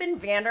 Have you been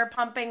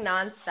Vanderpumping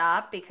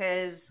nonstop?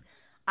 Because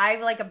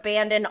I've like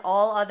abandoned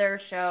all other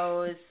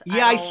shows.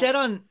 Yeah, I said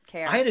I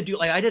did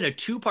a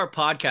 2-part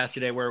podcast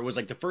today where it was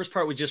like the first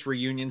part was just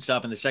reunion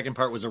stuff and the second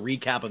part was a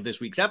recap of this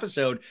week's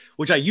episode,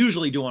 which I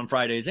usually do on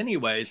Fridays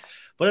anyways.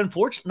 But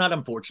not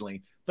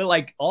unfortunately, but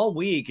like all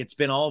week it's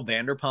been all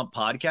Vanderpump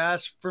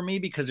podcasts for me,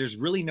 because there's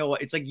really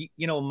it's like,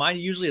 mine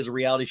usually is a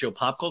reality show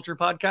pop culture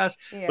podcast,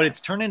 but it's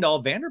turned into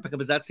all Vanderpump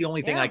because that's the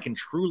only thing I can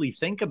truly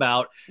think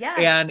about.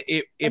 Yes.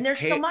 And there's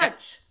so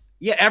much.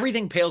 Yeah,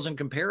 everything pales in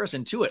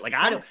comparison to it. Like,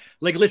 I don't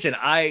listen,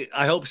 I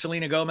hope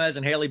Selena Gomez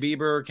and Hailey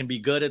Bieber can be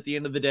good at the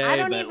end of the day. I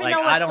don't even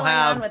know what's going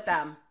on with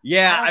them.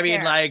 Yeah, I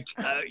mean, like,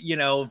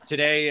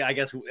 today, I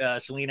guess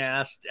Selena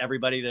asked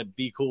everybody to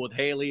be cool with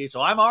Hailey.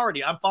 So I'm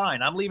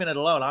fine. I'm leaving it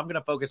alone. I'm going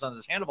to focus on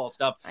the Scandoval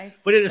stuff.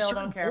 But at a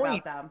certain don't care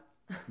point, about them.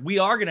 We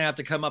are going to have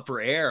to come up for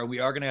air. We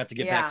are going to have to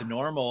get back to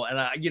normal. And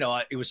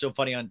it was so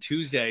funny on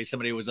Tuesday.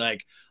 Somebody was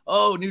like,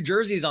 "Oh, New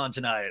Jersey's on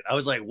tonight." I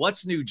was like,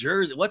 "What's New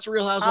Jersey? What's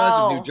Real Housewives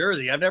of New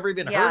Jersey?" I've never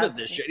even heard of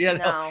this shit.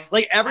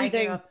 Like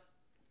everything.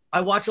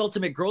 I watched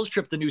Ultimate Girls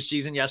Trip, the new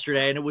season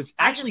yesterday, and it was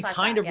actually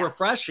kind of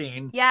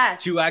refreshing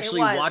to actually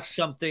watch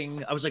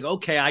something. I was like,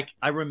 okay,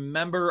 I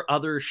remember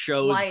other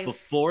shows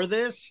before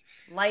this.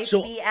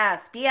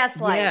 BS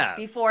Life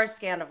before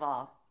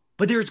Scandoval.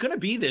 But there's going to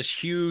be this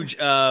huge,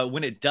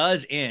 when it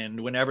does end,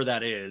 whenever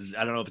that is,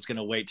 I don't know if it's going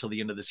to wait till the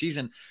end of the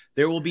season.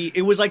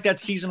 It was like that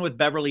season with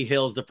Beverly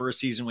Hills, the first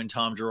season when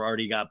Tom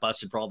Girardi got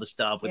busted for all the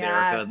stuff with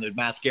Erica and the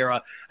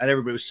mascara, and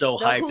everybody was so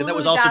hyped. And that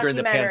was also during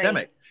the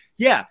pandemic.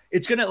 Yeah,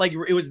 it's going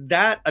to it was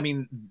that. I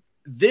mean,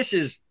 this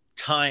is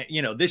time,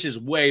 this is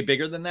way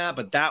bigger than that.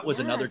 But that was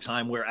another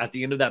time where at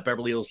the end of that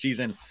Beverly Hills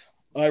season,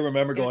 I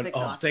remember going,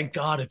 oh, thank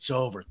God it's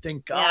over.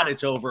 Thank God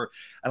it's over.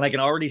 And like,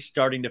 and already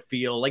starting to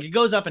feel like it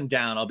goes up and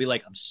down. I'll be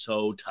like, I'm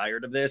so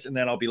tired of this. And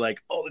then I'll be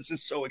like, oh, this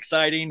is so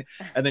exciting.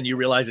 And then you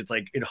realize it's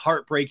like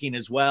heartbreaking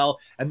as well.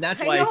 And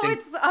that's why I think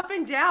it's up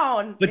and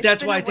down. But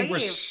that's why I think we're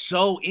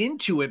so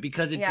into it,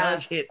 because it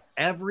does hit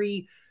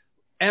every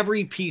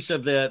piece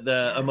of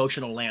the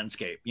emotional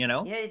landscape,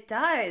 Yeah, it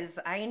does.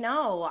 I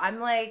know.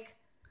 I'm like,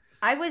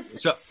 I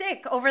was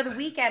sick over the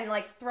weekend,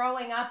 like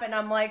throwing up, and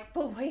I'm like,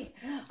 boy,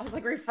 I was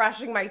like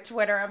refreshing my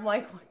Twitter. I'm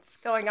like, what's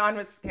going on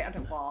with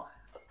Scandoval?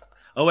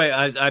 Oh wait,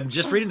 I'm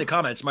just reading the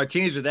comments.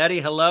 Martinis with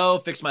Eddie, hello,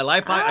 fix my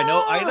life.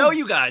 I know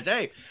you guys.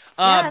 Hey,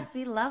 yes,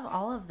 we love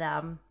all of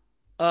them.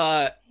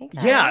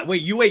 Yeah.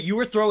 Wait, you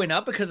were throwing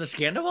up because of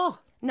Scandoval?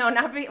 No,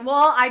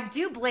 well, I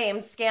do blame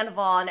Scandoval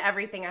on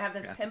everything. I have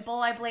this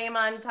pimple I blame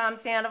on Tom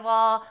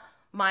Sandoval.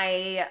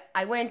 I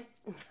won't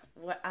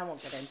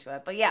get into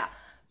it, but yeah.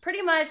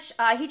 Pretty much,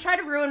 he tried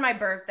to ruin my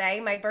birthday.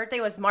 My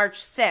birthday was March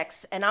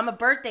 6th, and I'm a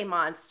birthday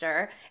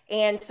monster.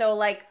 And so,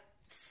 like,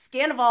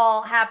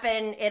 Scandoval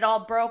happened. It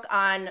all broke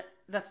on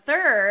the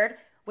 3rd,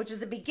 which is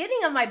the beginning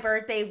of my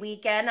birthday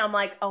weekend. I'm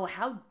like, oh,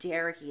 how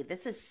dare he?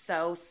 This is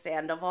so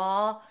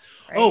Sandoval.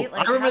 Right? Oh,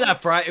 like, I remember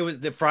that Friday. It was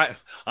the Friday.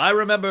 I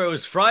remember it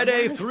was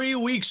Friday 3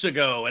 weeks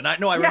ago. And I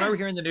remember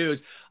hearing the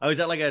news. I was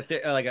at like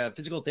a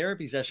physical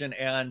therapy session,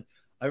 and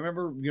I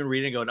remember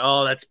reading and going,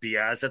 oh, that's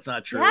BS. That's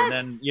not true. Yes,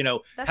 and then,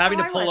 having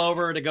to pull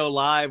over to go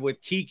live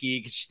with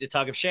Kiki to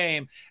talk of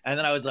shame. And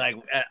then I was like,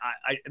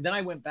 then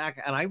I went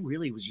back and I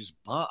really was just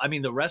bummed. I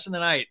mean, the rest of the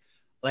night,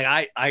 like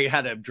I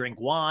had to drink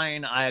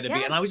wine. I had to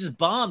be, and I was just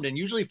bummed. And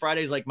usually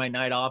Friday's like my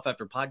night off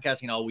after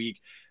podcasting all week.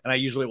 And I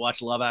usually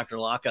watch Love After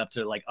Lockup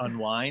to like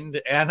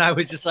unwind. And I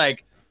was just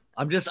like,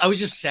 I was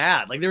just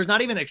sad. Like there was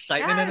not even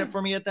excitement in it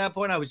for me at that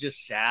point. I was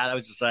just sad. I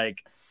was just like,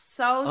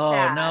 so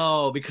sad. Oh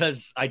no,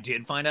 because I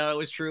did find out it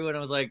was true, and I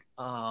was like,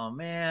 oh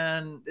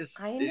man,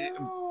 I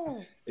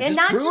know. And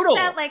not brutal. Just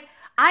that, like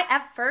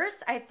At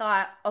first I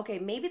thought, okay,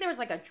 maybe there was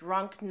like a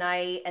drunk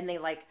night and they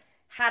like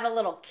had a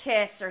little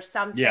kiss or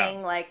something. Yeah.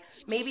 Like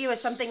maybe it was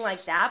something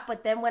like that.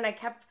 But then when I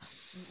kept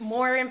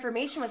more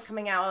information was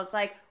coming out, I was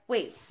like,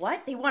 wait,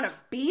 what? They want to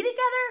be together?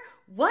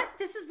 What?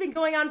 This has been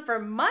going on for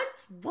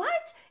months?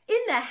 What? In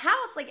the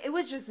house? Like it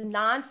was just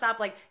nonstop,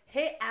 like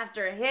hit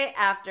after hit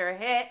after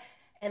hit.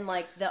 And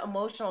like the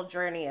emotional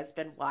journey has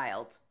been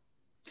wild.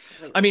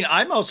 I mean,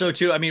 I'm also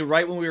too. I mean,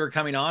 right when we were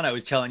coming on, I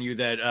was telling you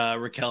that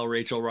Raquel,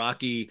 Rachel,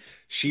 Rocky,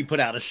 she put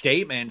out a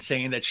statement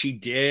saying that she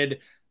did,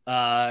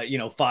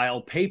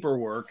 file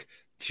paperwork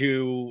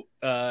to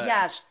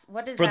yes.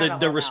 What is for that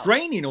the all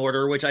restraining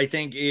order, which I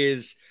think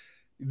is.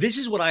 This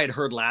is what I had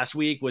heard last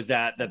week was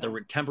that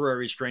the temporary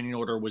restraining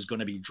order was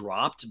going to be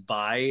dropped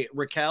by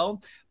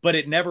Raquel, but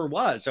it never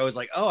was. So I was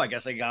like, oh, I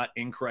guess I got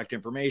incorrect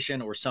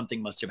information or something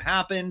must have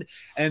happened.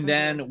 And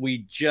then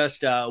we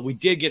just we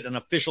did get an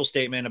official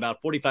statement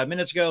about 45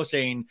 minutes ago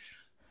saying,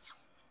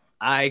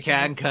 I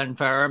can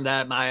confirm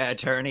that my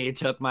attorney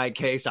took my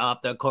case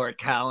off the court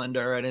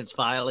calendar and is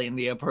filing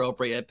the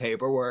appropriate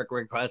paperwork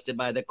requested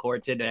by the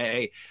court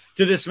today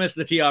to dismiss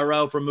the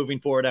TRO from moving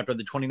forward after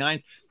the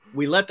 29th.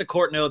 We let the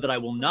court know that I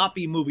will not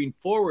be moving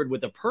forward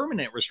with a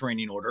permanent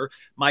restraining order.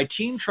 My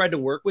team tried to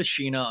work with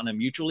Sheena on a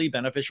mutually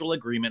beneficial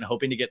agreement,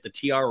 hoping to get the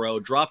TRO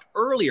dropped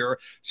earlier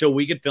so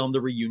we could film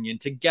the reunion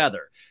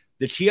together.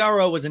 The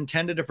TRO was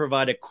intended to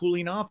provide a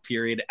cooling off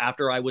period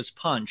after I was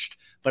punched,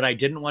 but I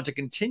didn't want to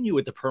continue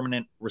with the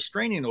permanent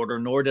restraining order,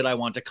 nor did I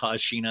want to cause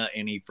Sheena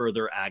any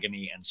further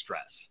agony and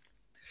stress.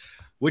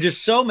 Which is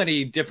so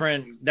many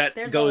different, that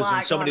goes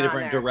in so many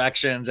different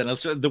directions. And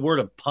also the word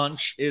of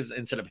punch is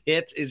instead of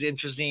hit is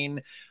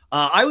interesting.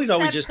 I was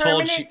always just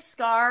told permanent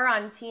scar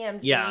on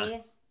TMZ. Yeah.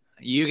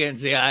 You can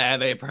see I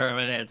have a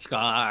permanent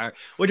scar.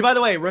 Which, by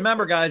the way,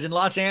 remember, guys, in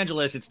Los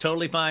Angeles, it's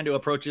totally fine to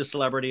approach a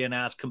celebrity and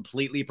ask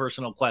completely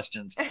personal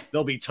questions.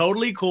 They'll be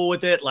totally cool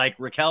with it, like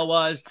Raquel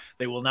was.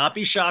 They will not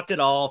be shocked at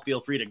all. Feel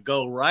free to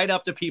go right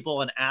up to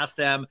people and ask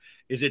them,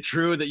 is it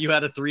true that you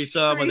had a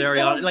threesome with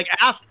Ariana? Like,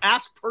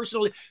 ask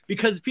personally,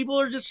 because people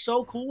are just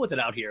so cool with it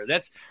out here.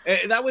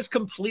 That was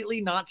completely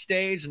not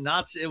staged.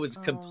 It was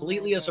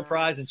completely a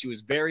surprise, and she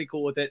was very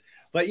cool with it.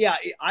 But yeah,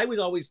 I was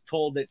always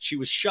told that she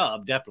was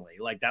shoved, definitely.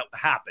 Like, that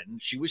happened.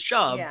 She was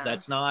shoved. Yeah.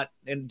 That's not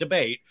in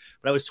debate.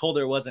 But I was told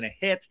there wasn't a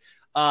hit.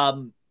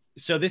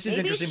 So this is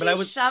interesting. But I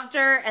was shoved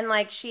her and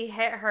like she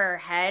hit her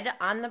head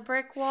on the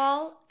brick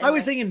wall. I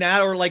was thinking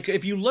that, or like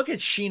if you look at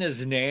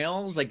Sheena's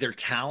nails, like their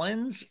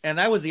talons, and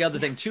that was the other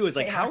thing too, is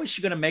like how is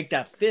she going to make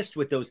that fist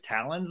with those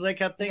talons? I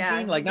kept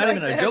thinking, like not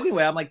even in a joking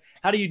way. I'm like,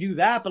 how do you do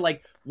that? But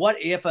like,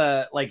 what if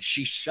like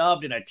she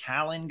shoved and a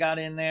talon got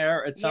in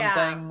there at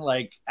something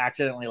like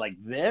accidentally like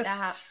this?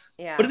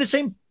 Yeah. But at the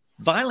same,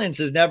 violence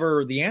is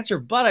never the answer.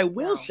 But I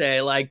will say,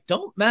 like,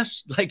 don't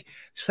mess, like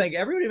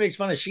everybody makes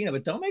fun of Sheena,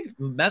 but don't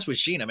mess with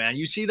Sheena, man.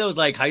 You see those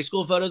like high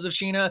school photos of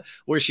Sheena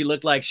where she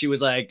looked like she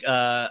was like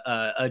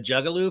a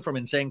Jugaloo from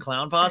Insane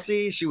Clown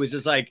Posse. She was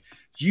just like,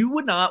 you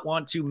would not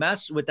want to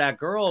mess with that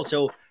girl.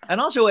 So, and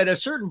also at a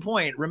certain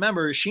point,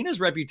 remember Sheena's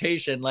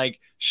reputation, like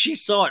she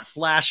saw it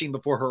flashing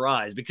before her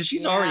eyes because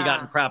she's already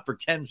gotten crap for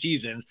 10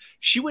 seasons.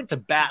 She went to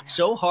bat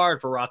so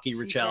hard for Rocky,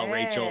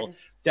 Rachel,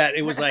 that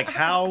it was like,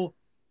 how,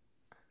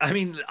 I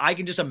mean, I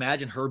can just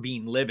imagine her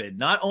being livid,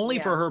 not only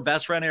for her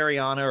best friend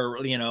Ariana,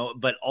 or,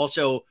 but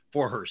also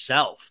for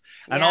herself.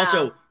 And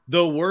also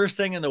the worst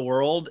thing in the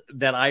world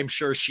that I'm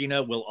sure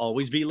Sheena will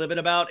always be livid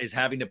about is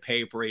having to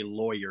pay for a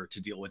lawyer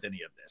to deal with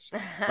any of this.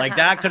 Like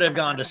that could have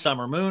gone to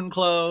Summer Moon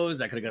clothes.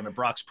 That could have gone to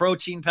Brock's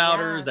protein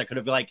powders. That could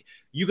have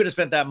you could have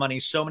spent that money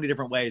so many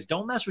different ways.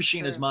 Don't mess with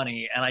Sheena's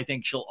money. And I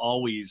think she'll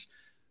always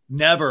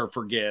never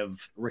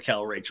forgive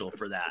Raquel Rachel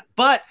for that.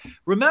 But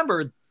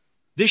remember,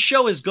 this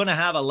show is going to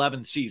have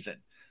 11th season.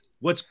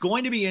 What's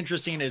going to be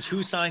interesting is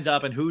who signs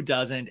up and who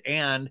doesn't.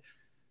 And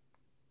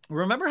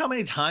remember how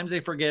many times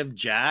they forgive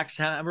Jax?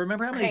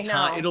 Remember how many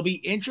times? It'll be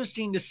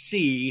interesting to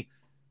see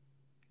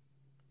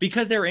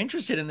because they're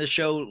interested in the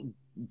show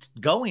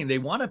going. They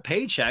want a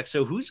paycheck.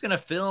 So who's going to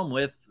film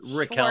with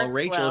Raquel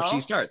Rachel if she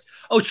starts?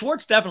 Oh,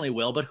 Schwartz definitely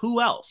will. But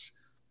who else?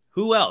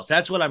 Who else?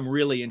 That's what I'm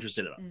really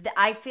interested in.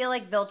 I feel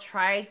like they'll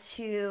try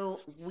to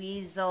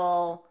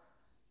weasel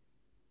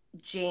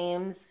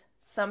James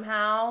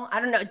somehow. I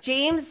don't know.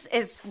 James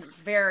is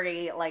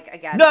very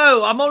against.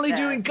 No, I'm only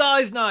doing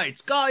guys'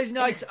 nights. Guys'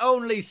 nights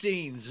only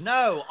scenes.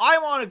 No, I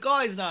want a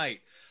guys' night.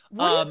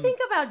 What do you think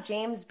about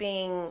James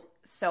being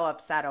so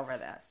upset over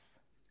this?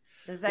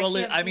 Does that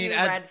give you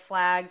red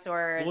flags,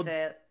 or is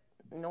it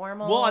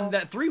normal? Well, on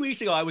that 3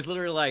 weeks ago, I was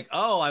literally like,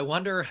 oh, I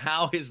wonder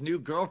how his new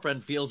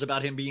girlfriend feels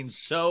about him being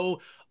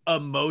so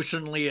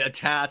emotionally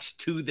attached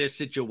to this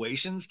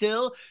situation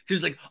still.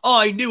 She's like, oh,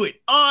 I knew it.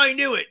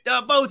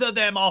 Both of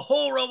them are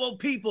horrible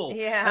people.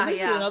 Yeah. And this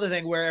is another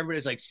thing where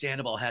everybody's like,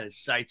 Sandoval had his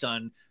sights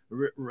on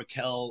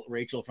Raquel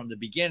Rachel from the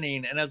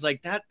beginning. And I was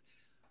like, that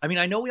I mean,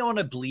 I know we all want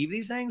to believe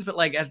these things, but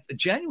like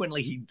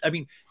genuinely,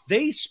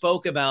 they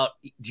spoke about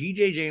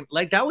DJ James.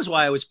 Like, that was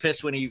why I was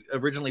pissed when he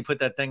originally put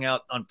that thing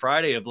out on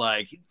Friday of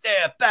like,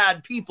 they're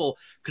bad people.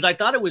 Cause I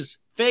thought it was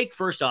fake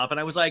first off. And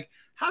I was like,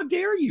 how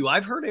dare you?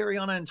 I've heard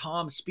Ariana and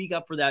Tom speak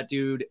up for that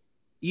dude,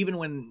 even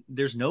when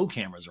there's no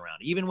cameras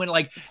around, even when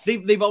like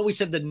they've always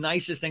said the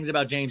nicest things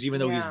about James, even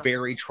though he's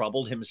very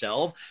troubled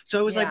himself. So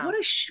I was like, what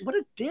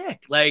a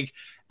dick. Like,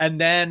 and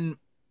then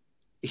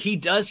he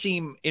does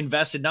seem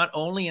invested not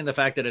only in the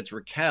fact that it's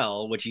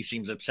Raquel, which he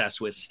seems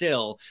obsessed with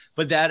still,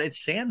 but that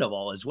it's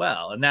Sandoval as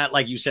well. And that,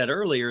 like you said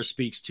earlier,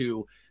 speaks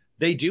to,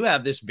 they do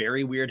have this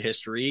very weird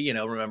history. You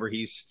know, remember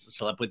he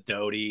slept with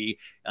Dodie.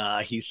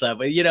 He slept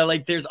with, you know,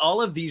 like there's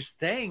all of these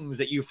things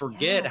that you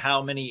forget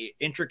how many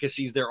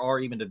intricacies there are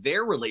even to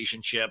their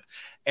relationship.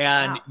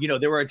 And, you know,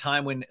 there were a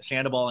time when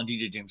Sandoval and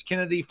DJ James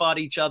Kennedy fought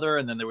each other.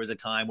 And then there was a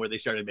time where they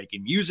started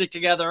making music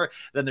together.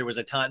 Then there was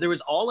a time, there was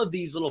all of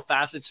these little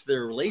facets to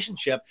their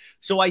relationship.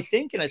 So I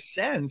think in a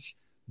sense,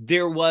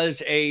 there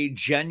was a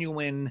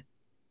genuine,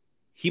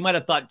 he might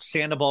have thought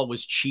Sandoval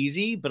was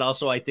cheesy, but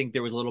also I think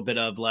there was a little bit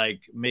of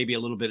like, maybe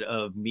a little bit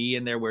of me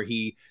in there where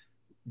he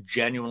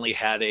genuinely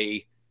had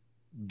a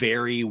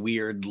very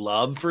weird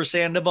love for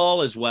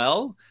Sandoval as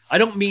well. I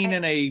don't mean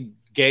in a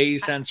gay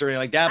sense or anything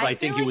like that, but I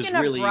think he was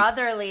in really a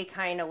brotherly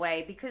kind of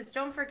way, because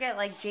don't forget,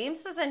 like,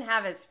 James doesn't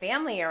have his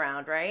family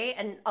around, right?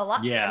 And a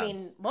lot, I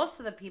mean, most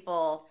of the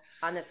people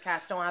on this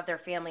cast don't have their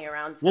family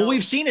around. So. Well,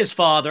 we've seen his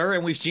father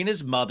and we've seen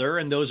his mother,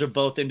 and those are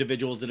both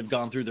individuals that have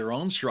gone through their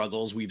own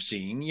struggles. We've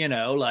seen, you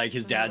know, like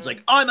his dad's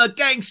like, I'm a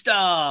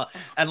gangster.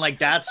 And like,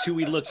 that's who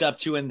he looks up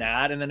to in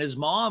that. And then his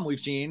mom, we've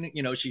seen,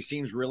 you know, she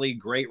seems really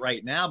great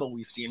right now, but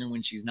we've seen her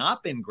when she's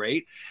not been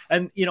great.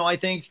 And, you know, I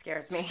think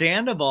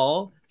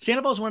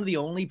Sandoval's one of the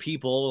only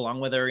people,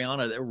 along with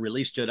Ariana, that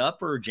really stood up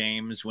for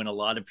James when a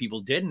lot of people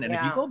didn't. And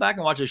if you go back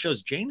and watch the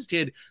shows, James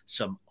did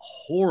some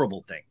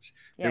horrible things.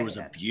 There was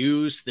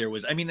abuse. There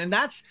was, I mean, and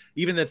that's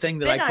even the thing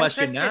that I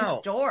question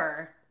now.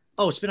 Door.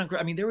 Oh, spit on.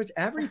 I mean, there was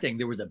everything.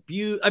 There was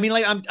abuse. I mean,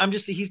 like, I'm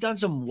just, he's done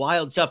some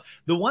wild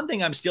stuff. The one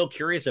thing I'm still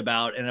curious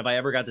about, and if I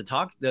ever got to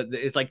talk,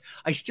 it's like,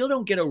 I still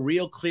don't get a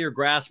real clear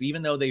grasp,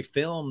 even though they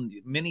filmed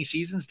many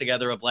seasons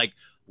together, of like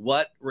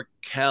what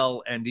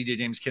Raquel and DJ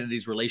James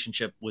Kennedy's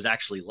relationship was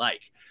actually like.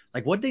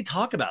 Like, what did they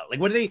talk about? Like,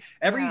 what did they,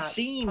 every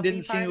scene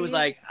didn't seem, it was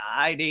like,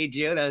 I need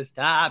you to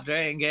stop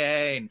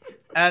drinking.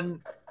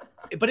 And,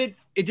 but it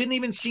didn't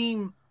even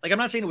seem like, I'm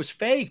not saying it was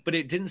fake, but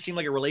it didn't seem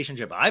like a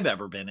relationship I've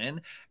ever been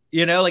in,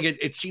 you know, like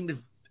it seemed to,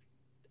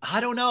 I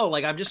don't know.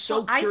 Like, I'm just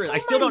so curious. I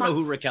still don't know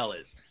who Raquel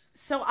is.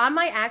 So on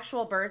my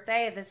actual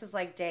birthday, this is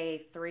like day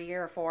 3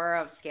 or 4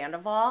 of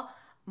Scandoval.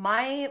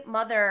 My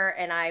mother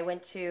and I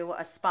went to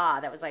a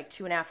spa that was like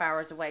 2.5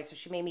 hours away. So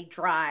she made me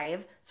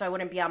drive so I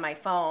wouldn't be on my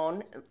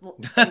phone.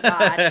 Thank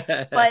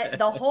God. But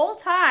the whole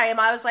time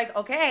I was like,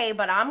 okay,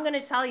 but I'm going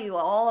to tell you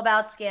all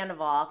about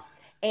Scandoval.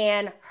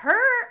 And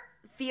her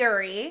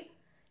theory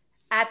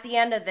at the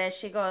end of this,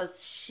 she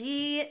goes,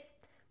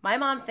 my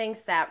mom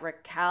thinks that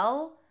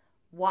Raquel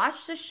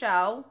watched the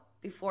show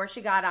before she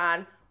got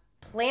on,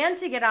 planned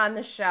to get on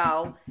the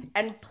show,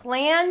 and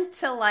planned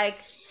to like,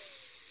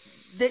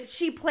 that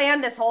she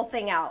planned this whole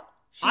thing out.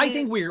 I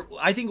think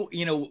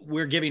you know,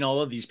 we're giving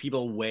all of these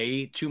people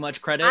way too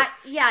much credit.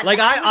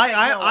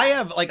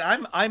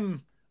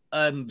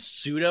 I'm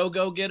pseudo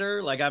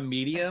go-getter. Like, I'm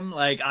medium.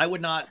 Like, I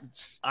would not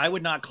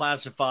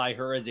classify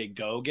her as a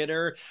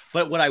go-getter.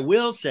 But what I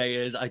will say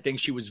is I think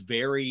she was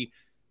very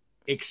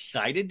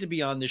excited to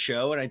be on the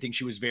show. And I think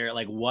she was very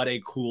like, what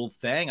a cool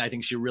thing. I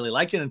think she really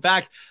liked it. In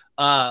fact,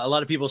 a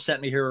lot of people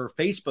sent me her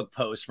Facebook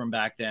post from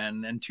back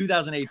then in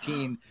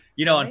 2018,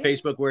 you know, on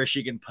Facebook, where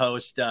she can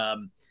post,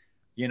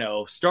 you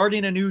know,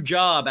 starting a new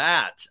job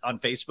on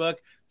Facebook.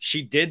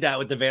 She did that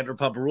with the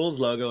Vanderpump Rules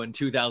logo in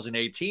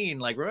 2018.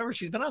 Like, remember,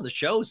 she's been on the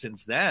show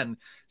since then.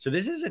 So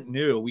this isn't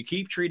new. We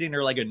keep treating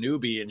her like a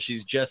newbie, and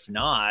she's just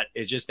not.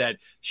 It's just that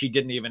she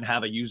didn't even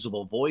have a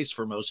usable voice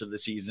for most of the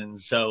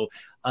seasons. So,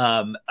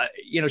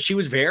 you know, she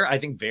was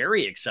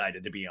very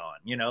excited to be on,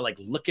 you know, like,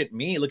 look at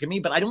me.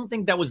 But I don't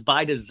think that was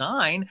by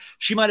design.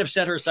 She might've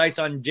set her sights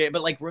on Jay,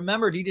 but like,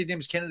 remember DJ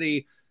James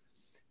Kennedy,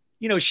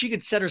 you know, she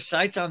could set her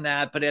sights on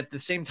that, but at the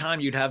same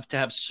time, you'd have to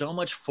have so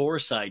much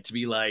foresight to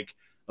be like,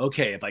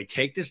 okay, if I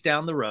take this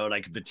down the road, I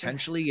could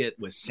potentially get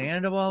with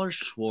Sandoval or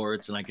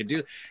Schwartz, and I could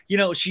do, you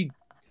know,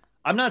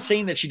 I'm not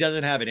saying that she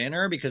doesn't have it in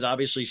her, because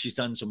obviously she's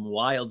done some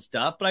wild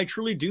stuff, but I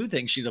truly do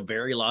think she's a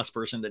very lost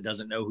person that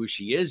doesn't know who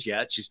she is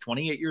yet. She's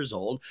 28 years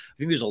old. I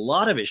think there's a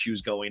lot of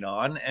issues going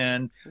on.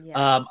 And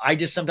I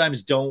just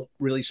sometimes don't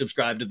really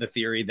subscribe to the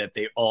theory that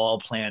they all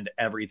planned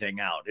everything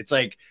out. It's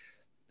like,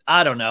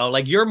 I don't know,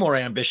 like, you're more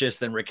ambitious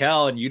than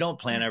Raquel and you don't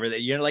plan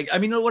everything. You're like, I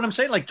mean, you know what I'm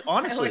saying? Like,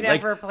 honestly, I would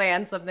never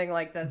plan something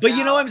like this. But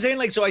you know what I'm saying?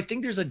 Like, so I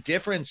think there's a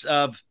difference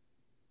of,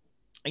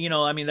 you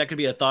know, I mean, that could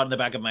be a thought in the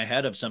back of my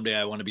head of someday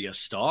I want to be a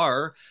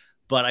star,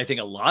 but I think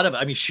a lot of,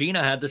 I mean,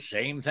 Sheena had the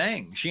same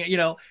thing. She, you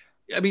know,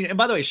 I mean, and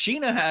by the way,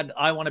 Sheena had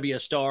 "I Want to Be a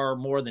Star"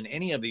 more than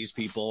any of these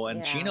people,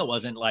 and Sheena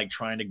wasn't like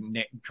trying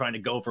to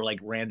go for like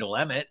Randall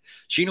Emmett.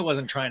 Sheena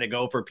wasn't trying to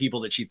go for people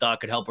that she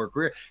thought could help her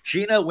career.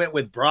 Sheena went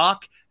with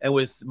Brock and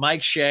with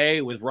Mike Shea,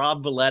 with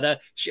Rob Valletta.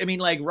 I mean,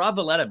 like Rob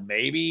Valletta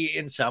maybe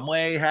in some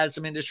way had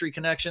some industry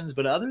connections,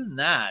 but other than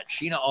that,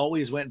 Sheena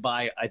always went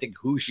by, I think,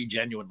 who she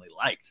genuinely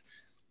liked.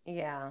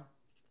 Yeah.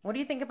 What do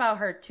you think about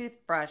her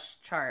toothbrush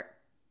chart?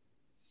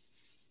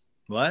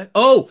 What?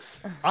 Oh,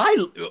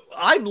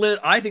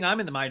 I think I'm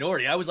in the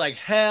minority. I was like,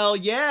 hell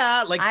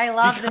yeah! Like, I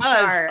love the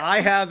chart. I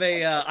have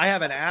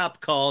an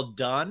app called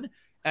Done,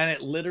 and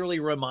it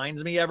literally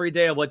reminds me every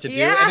day of what to do.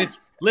 Yes. And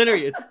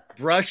it's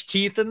brush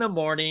teeth in the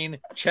morning,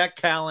 check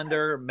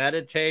calendar,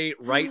 meditate,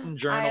 write and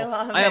journal.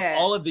 I have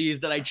all of these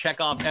that I check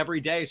off every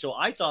day. So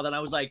I saw that and I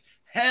was like,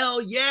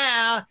 hell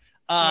yeah!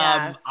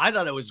 Yes. I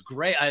thought it was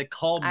great. I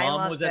called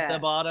Mom was at the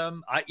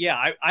bottom.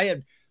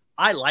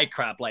 I like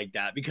crap like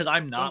that because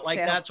I'm not like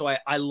that. So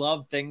I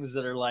love things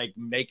that are like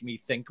make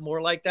me think more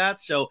like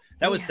that. So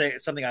that was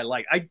something I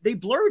like. They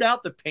blurred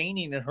out the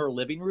painting in her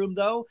living room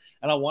though,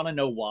 and I want to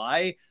know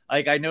why.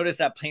 Like I noticed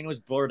that painting was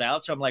blurred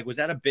out, so I'm like, was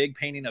that a big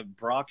painting of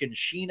Brock and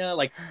Sheena?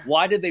 Like,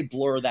 why did they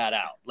blur that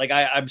out? Like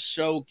I'm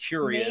so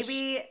curious.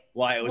 Maybe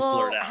why it was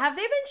blurred out. Have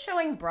they been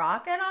showing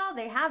Brock at all?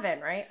 They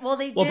haven't, right? Well,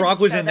 they did. Well, Brock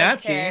was in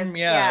that scene.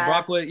 Yeah,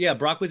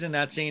 Brock was in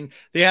that scene.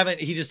 They haven't.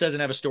 He just doesn't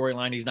have a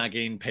storyline. He's not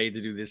getting paid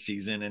to do this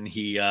season, and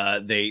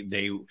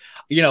they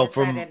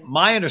from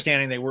my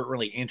understanding, they weren't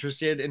really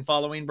interested in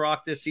following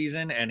Brock this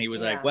season. And he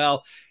was like,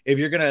 well, if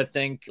you're gonna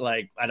think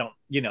like I don't,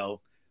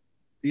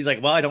 he's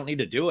like, well, I don't need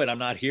to do it. I'm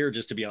not here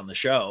just to be on the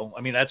show.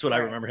 I mean, that's what I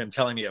remember him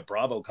telling me at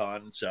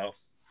BravoCon. So,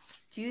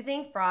 do you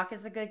think Brock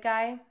is a good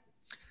guy?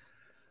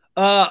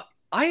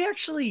 I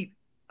actually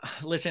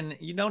listen.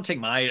 You don't take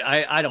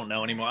I don't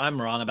know anymore.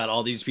 I'm wrong about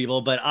all these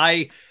people, but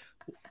I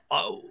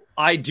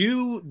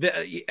do.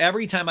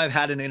 Every time I've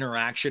had an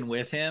interaction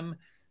with him,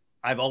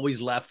 I've always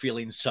left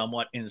feeling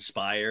somewhat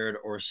inspired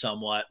or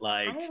somewhat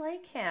like I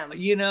like him.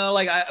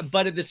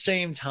 But at the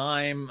same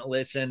time,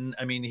 listen,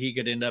 I mean, he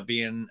could end up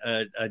being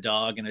a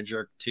dog and a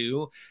jerk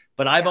too.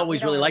 But I've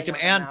always really liked him,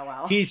 and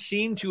he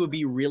seemed to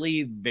be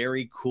really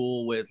very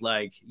cool with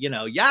like,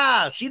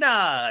 Sheena,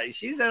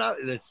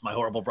 that's my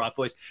horrible Brock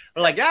voice.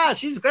 But like, yeah,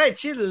 she's great,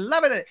 she's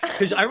loving it.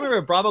 Because I remember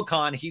at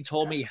BravoCon, he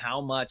told me how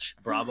much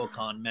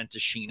BravoCon meant to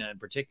Sheena in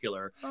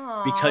particular.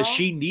 Aww. Because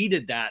she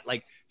needed that.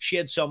 Like, she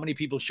had so many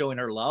people showing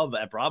her love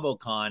at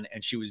BravoCon,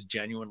 and she was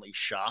genuinely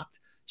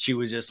shocked. She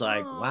was just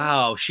like,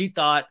 wow. She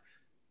thought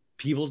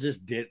people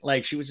just did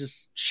like, she was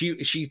just,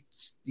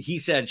 he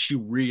said she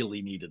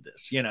really needed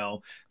this,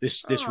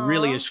 this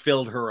really has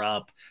filled her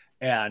up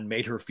and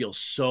made her feel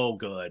so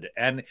good.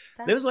 And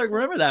it was like,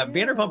 remember that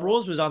Vanderpump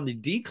Rules was on the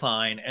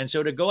decline. And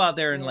so to go out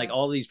there and like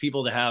all these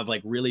people to have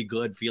like really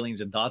good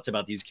feelings and thoughts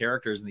about these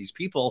characters and these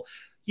people,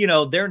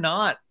 they're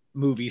not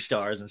movie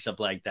stars and stuff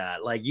like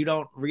that. Like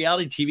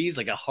reality TV is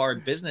like a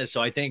hard business.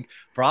 So I think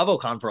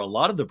BravoCon for a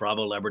lot of the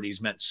Bravo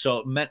celebrities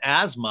meant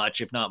as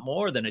much, if not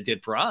more, than it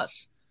did for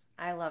us.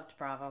 I loved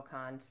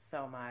BravoCon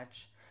so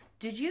much.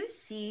 Did you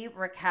see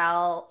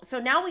Raquel? So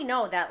now we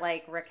know that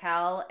like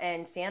Raquel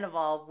and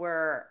Sandoval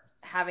were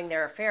having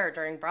their affair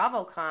during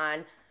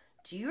BravoCon.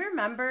 Do you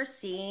remember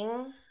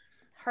seeing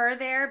her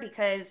there?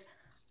 Because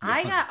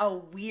I got a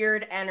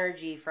weird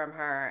energy from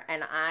her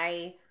and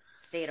I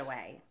stayed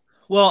away.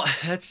 Well,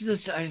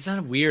 it's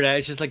not weird.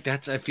 It's just like,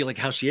 I feel like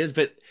how she is.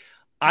 But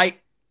I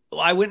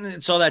went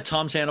and saw that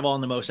Tom Sandoval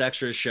in the Most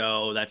Extras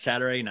show that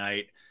Saturday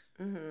night.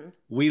 Mm-hmm.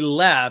 We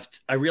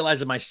left. I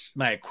realized that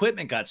my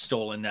equipment got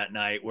stolen that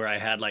night, where I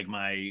had like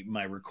my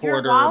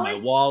recorder, my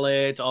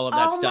wallet, all of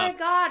that stuff. Oh my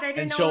God, I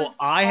didn't know. And so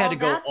I had to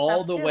go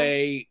all the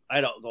way.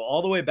 I don't go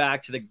all the way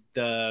back to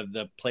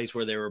the place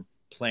where they were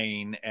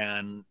playing,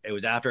 and it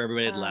was after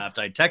everybody had left.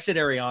 I texted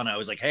Ariana. I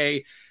was like,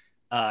 "Hey,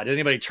 did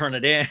anybody turn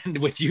it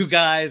in with you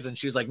guys?" And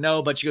she was like,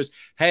 "No," but she goes,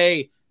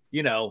 "Hey,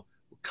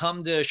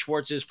 come to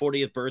Schwartz's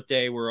 40th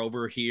birthday. We're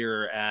over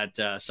here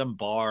at some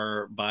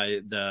bar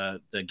by the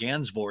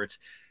Gansvort."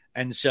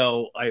 And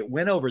so I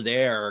went over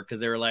there because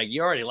they were like,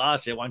 "You already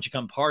lost it. Why don't you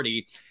come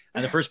party?"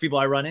 And the first people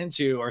I run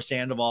into are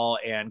Sandoval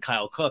and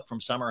Kyle Cook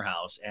from Summer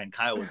House. And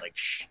Kyle was like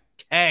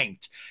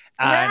tanked.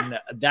 And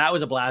that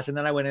was a blast. And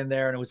then I went in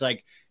there and it was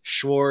like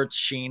Schwartz,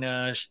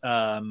 Sheena,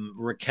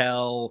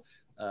 Raquel,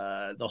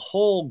 the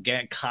whole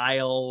gang,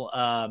 Kyle.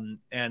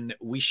 And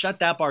we shut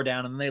that bar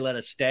down and then they let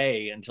us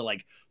stay until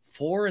like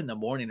 4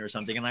 a.m. or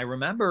something. And I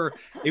remember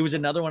it was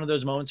another one of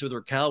those moments with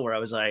Raquel where I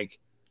was like,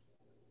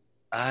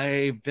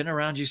 I've been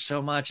around you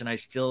so much and I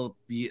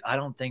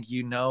don't think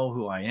you know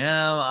who I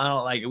am. I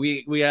don't like,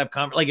 we have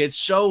like, it's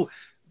so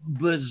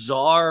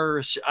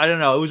bizarre. I don't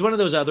know. It was one of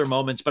those other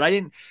moments, but I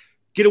didn't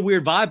get a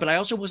weird vibe, but I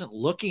also wasn't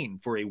looking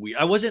for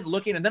I wasn't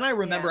looking. And then I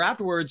remember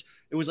afterwards,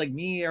 it was like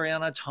me,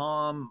 Ariana,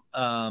 Tom,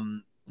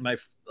 some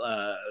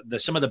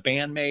of the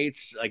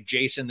bandmates, like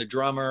Jason, the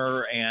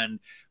drummer, and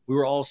we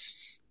were all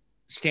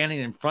standing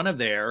in front of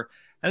there.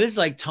 And this is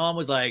like, Tom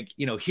was like,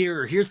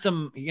 here's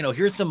some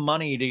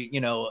money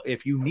to,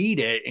 if you need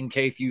it in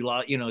case you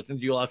lost,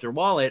 since you lost your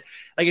wallet.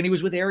 Like, and he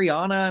was with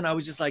Ariana, and I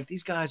was just like,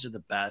 these guys are the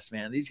best,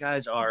 man. These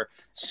guys are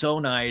so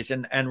nice.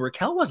 And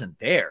Raquel wasn't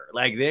there.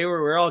 Like,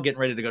 we're all getting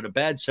ready to go to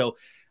bed. So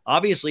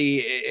obviously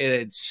it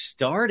had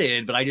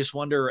started, but I just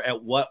wonder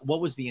at what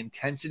was the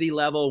intensity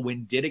level?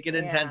 When did it get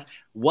intense?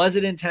 Was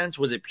it intense?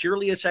 Was it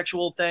purely a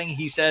sexual thing?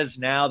 He says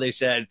now, they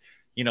said,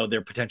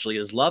 there potentially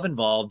is love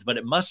involved, but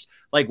it must,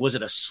 like, was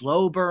it a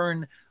slow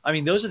burn? I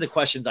mean, those are the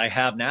questions I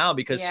have now,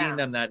 because seeing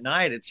them that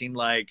night, it seemed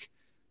like,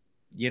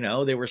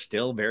 they were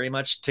still very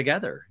much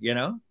together,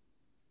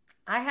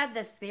 I had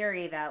this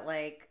theory that,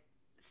 like,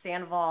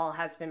 Sandoval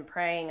has been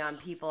preying on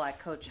people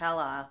at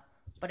Coachella,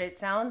 but it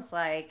sounds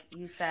like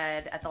you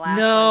said at the last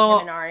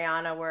one, him and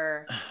Ariana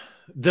were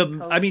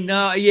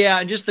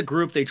and just the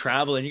group they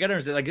travel in. You got to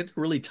understand, like, it's a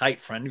really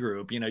tight friend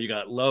group. You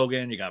got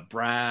Logan, you got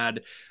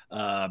Brad,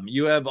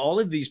 you have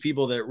all of these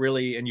people that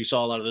really, and you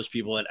saw a lot of those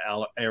people at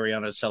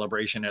Ariana's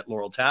celebration at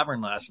Laurel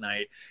Tavern last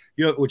night.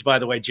 Which, by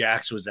the way,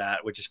 Jax was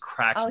at, which just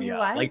cracks me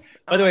up. Like,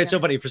 by the way, it's so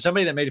funny for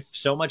somebody that made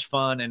so much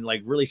fun and,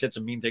 like, really said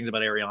some mean things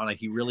about Ariana.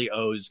 He really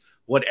owes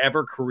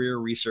whatever career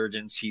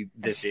resurgence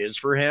this is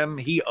for him.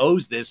 He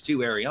owes this to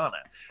Ariana.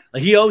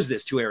 Like, he owes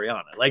this to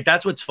Ariana. Like,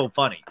 that's what's so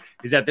funny,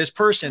 is that this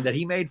person that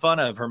he made fun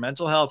of, her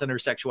mental health and her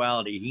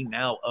sexuality, he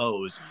now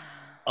owes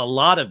a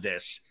lot of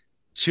this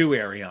to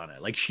Ariana.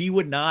 Like, he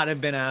would not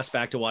have been asked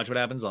back to Watch What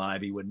Happens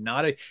Live. He would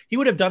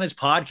have done his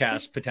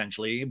podcast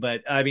potentially,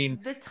 but I mean,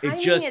 the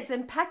timing is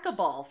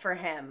impeccable for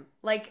him.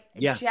 Like,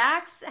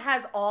 Jax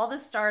has all the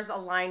stars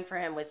aligned for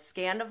him with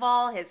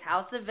Scandoval, his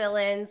House of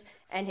Villains,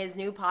 and his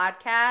new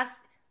podcast.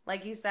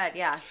 Like you said,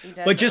 he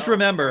does. But just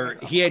remember,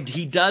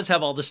 he does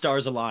have all the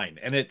stars aligned,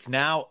 and it's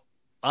now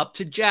up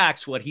to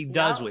Jax what he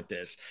does with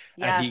this.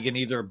 And he can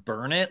either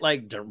burn it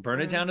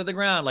down to the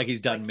ground, like he's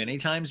done many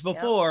times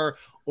before,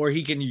 or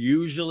he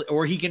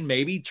can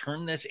maybe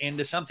turn this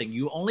into something.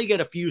 You only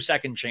get a few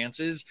second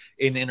chances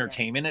in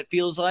entertainment, it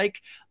feels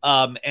like.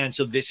 And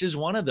so this is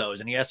one of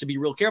those, and he has to be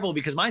real careful,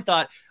 because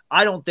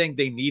I don't think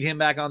they need him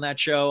back on that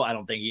show. I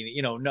don't think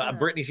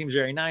Brittany seems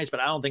very nice, but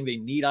I don't think they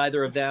need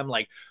either of them.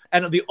 Like,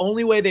 and the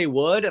only way they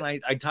would, and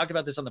I talked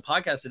about this on the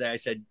podcast today, I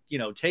said,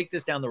 take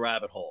this down the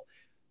rabbit hole.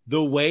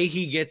 The way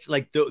he gets,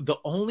 like, the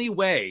only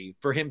way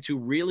for him to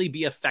really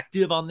be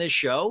effective on this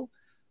show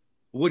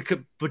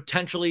could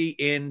potentially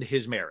end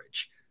his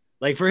marriage.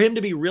 Like, for him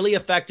to be really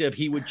effective,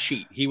 he would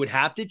cheat. He would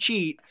have to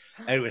cheat,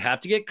 and he would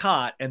have to get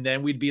caught. And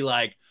then we'd be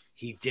like,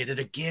 he did it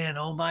again.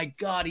 Oh my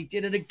God, he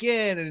did it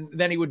again. And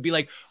then he would be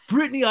like,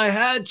 Brittany, I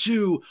had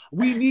to.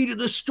 We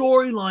needed a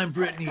storyline,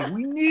 Brittany.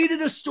 We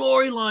needed a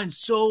storyline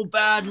so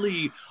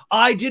badly.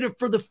 I did it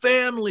for the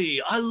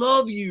family. I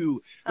love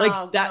you.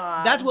 Like,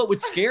 that's what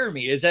would scare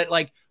me, is that,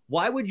 like,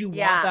 why would you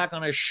want back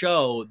on a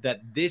show that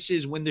this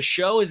is when the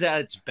show is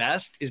at its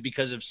best is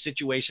because of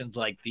situations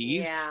like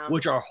these,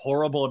 which are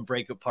horrible and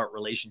break apart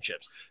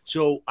relationships.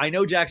 So I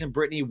know Jax and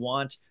Brittany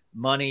want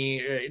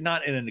money,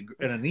 not in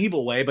an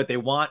evil way, but they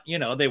want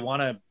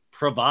to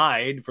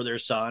provide for their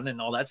son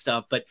and all that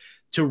stuff. But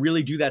to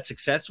really do that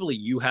successfully,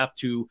 you have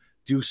to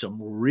do some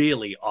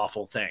really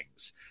awful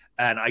things.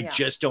 And I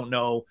just don't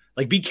know,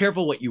 like, be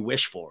careful what you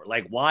wish for.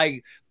 Like,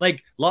 why,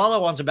 like, Lala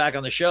wants him back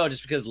on the show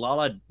just because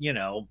Lala,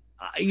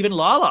 even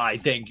Lala, I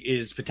think,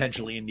 is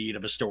potentially in need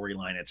of a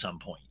storyline at some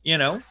point,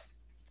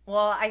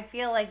 Well, I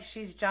feel like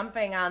she's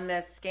jumping on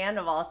this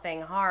Scandoval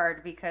thing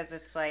hard, because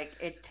it's like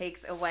it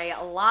takes away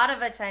a lot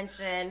of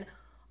attention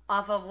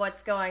off of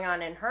what's going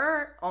on in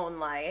her own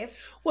life.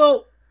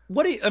 Well,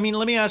 let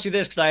me ask you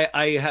this, because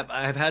I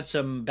have had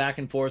some back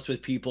and forth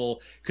with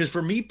people, because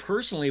for me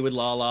personally with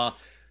Lala,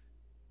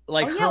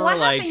 like, what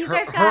happened? You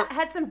guys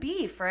had some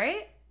beef,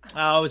 right?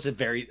 Oh,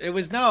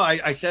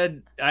 I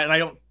said, and I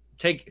don't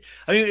take,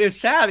 I mean, it's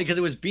sad because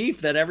it was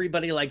beef that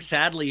everybody, like,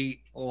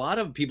 sadly, a lot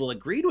of people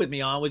agreed with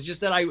me on, was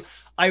just that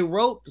I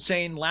wrote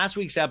saying last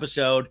week's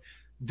episode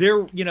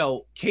there,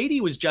 Katie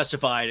was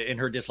justified in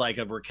her dislike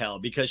of Raquel,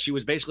 because she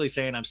was basically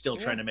saying, I'm still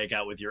trying to make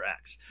out with your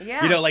ex.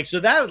 Yeah. So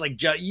that was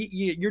like,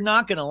 you're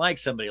not going to like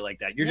somebody like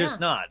that. You're just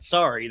not.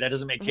 Sorry. That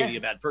doesn't make Katie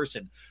a bad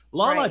person.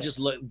 Lala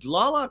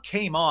Lala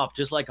came off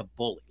just like a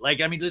bully.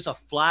 Like, I mean, just a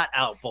flat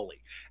out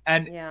bully.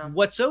 And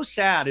what's so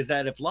sad is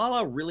that if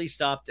Lala really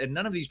stopped, and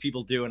none of these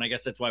people do, and I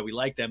guess that's why we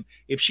like them,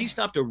 if she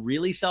stopped to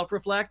really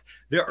self-reflect,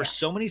 there are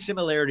so many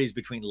similarities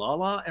between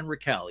Lala and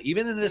Raquel.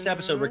 Even in this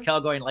episode,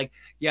 Raquel going like,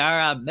 you're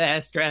a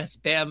mistress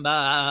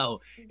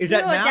bimbo.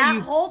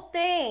 That whole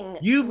thing.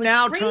 You've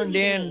now turned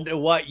into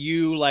what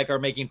you like are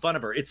making fun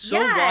of her. It's so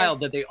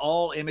wild that they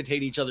all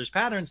imitate each other's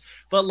patterns,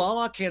 but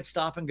Lala can't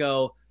stop and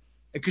go,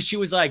 because she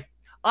was like,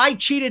 I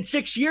cheated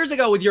 6 years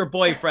ago with your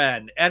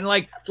boyfriend. And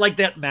like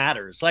that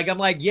matters. Like, I'm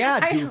like, yeah,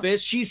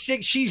 doofus, she's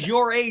 6. She's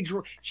your age.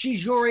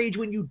 She's your age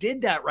when you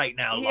did that right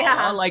now,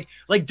 Lala.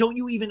 Like, don't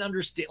you even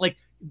understand? Like,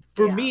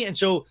 for me. And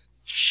so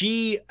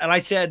I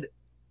said,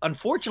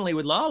 unfortunately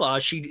with Lala,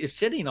 she is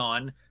sitting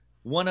on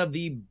one of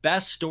the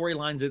best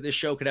storylines that this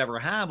show could ever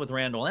have with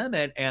Randall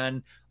Emmett.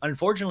 And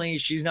unfortunately,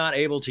 she's not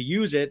able to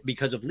use it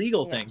because of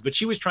legal things. But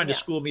she was trying to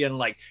school me in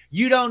like,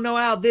 you don't know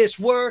how this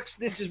works.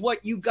 This is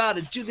what you got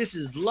to do. This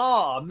is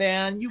law,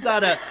 man. You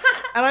got to.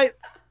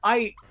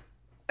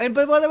 And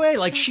but by the way,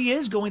 like she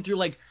is going through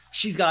like,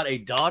 she's got a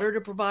daughter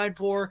to provide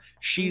for.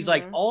 She's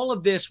like all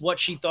of this, what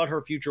she thought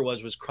her future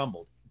was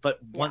crumbled. But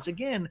once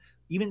again,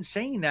 even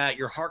saying that,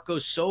 your heart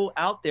goes so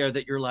out there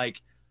that you're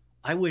like,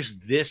 I wish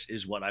this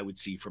is what I would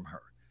see from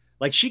her.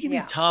 Like she can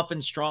be tough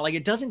and strong. Like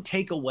it doesn't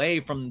take away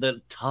from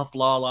the tough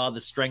Lala,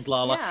 the strength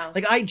Lala. Yeah.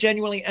 Like I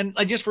genuinely, and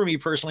like just for me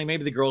personally,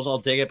 maybe the girls all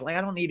dig it, but like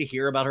I don't need to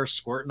hear about her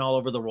squirting all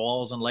over the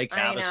walls in Lake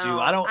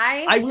Havasu.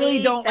 I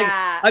really don't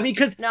that. like, I mean,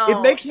 cause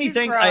it makes me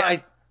think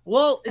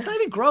well, it's not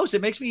even gross.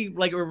 It makes me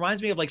like, it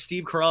reminds me of like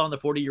Steve Carell on the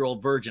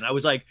 40-Year-Old Virgin. I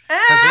was like,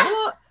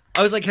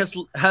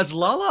 has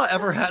Lala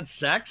ever had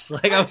sex?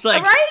 Like, I was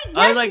like,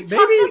 I was like,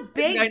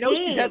 maybe I know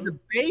she's had the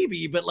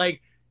baby, but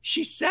like,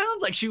 she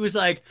sounds like she was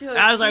like, dude,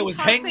 as I was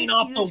hanging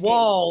off the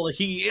wall,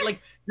 he like,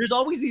 there's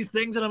always these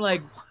things. And I'm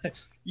like,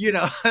 you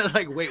know,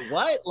 like, wait,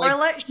 what?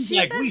 Like, she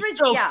like, we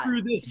fell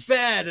through this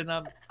bed. And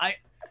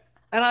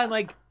I'm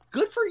like,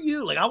 good for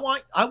you. Like, I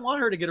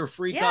want her to get her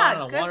freak on.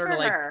 And I want her to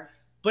like,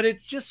 but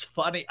it's just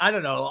funny. I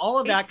don't know. All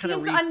of that kind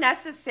of seems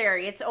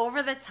unnecessary. It's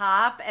over the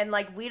top. And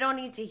like, we don't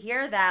need to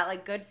hear that.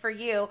 Like, good for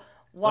you.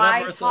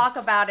 Why talk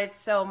about it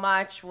so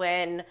much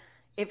when,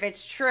 if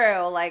it's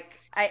true, like,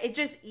 it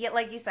just,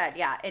 like you said,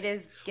 it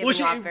is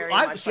giving off very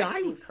much like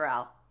Steve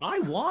Carell. I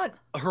want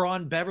her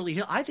on Beverly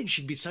Hills. I think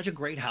she'd be such a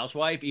great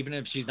housewife, even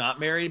if she's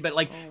not married. But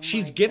like,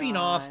 she's giving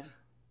off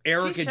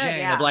Erica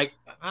Jane of like,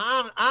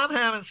 I'm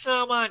having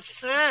so much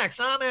sex.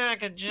 I'm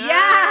Erica Jane.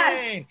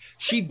 Yes.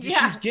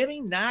 She's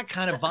giving that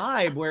kind of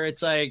vibe where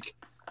it's like,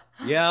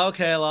 yeah,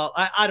 okay, well,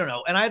 I don't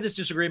know. And I have this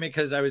disagreement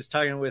because I was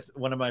talking with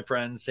one of my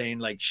friends saying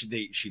like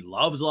she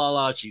loves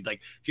Lala. She's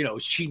like, you know,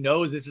 she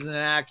knows this is an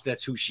act.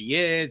 That's who she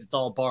is. It's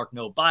all bark,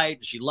 no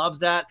bite. She loves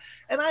that.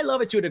 And I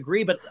love it to a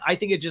degree, but I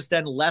think it just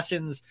then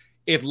lessens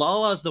if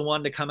Lala's the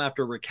one to come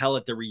after Raquel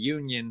at the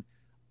reunion.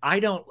 I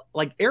don't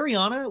like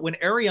Ariana. When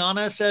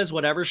Ariana says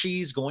whatever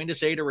she's going to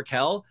say to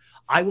Raquel,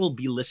 I will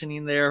be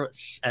listening there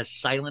as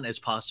silent as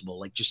possible,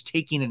 like just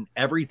taking in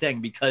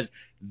everything because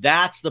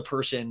that's the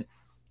person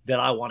that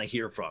I want to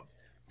hear from.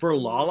 For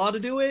Lala to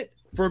do it,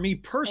 for me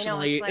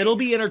personally, it'll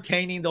be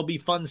entertaining. There'll be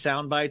fun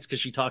sound bites because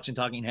she talks in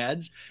Talking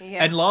Heads.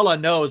 Yeah. And Lala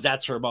knows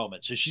that's her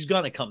moment. So she's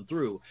going to come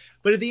through.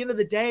 But at the end of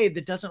the day,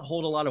 that doesn't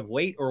hold a lot of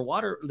weight or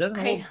water. It doesn't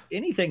hold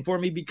anything for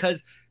me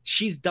because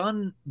she's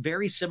done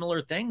very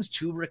similar things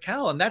to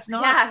Raquel. And that's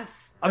not,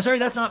 I'm sorry,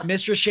 that's not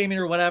mistress shaming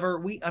or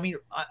whatever.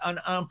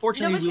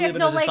 Unfortunately, we live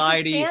in a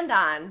society. Stand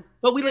on.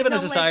 But we live in a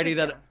society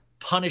that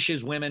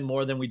punishes women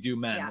more than we do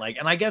men. Yes. Like,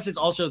 and I guess it's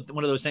also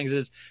one of those things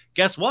is,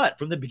 guess what?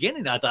 From the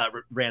beginning, I thought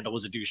Randall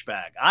was a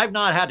douchebag. I've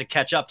not had to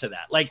catch up to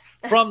that. Like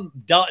from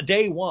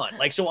day one.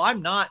 Like, so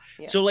I'm not,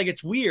 so like,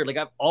 it's weird. Like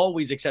I've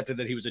always accepted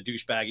that he was a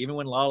douchebag. Even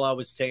when Lala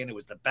was saying it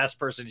was the best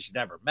person she's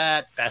ever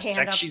met, best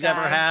sex she's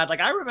ever had.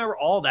 Like I remember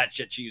all that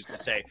shit she used to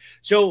say.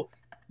 So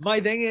my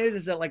thing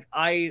is that like,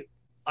 I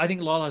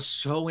think Lala's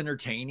so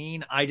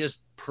entertaining. I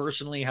just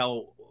personally,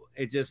 how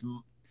it just,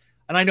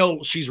 and I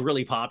know she's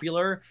really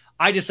popular.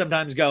 I just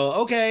sometimes go,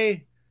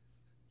 okay,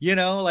 you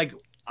know, like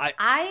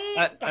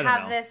I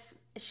have this.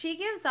 She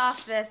gives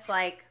off this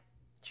like.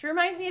 She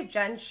reminds me of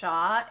Jen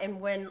Shaw, and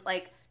when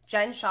like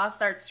Jen Shaw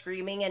starts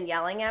screaming and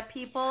yelling at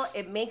people,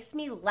 it makes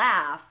me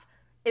laugh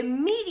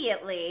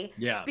immediately.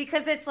 Yeah,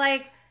 because it's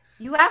like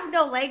you have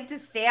no leg to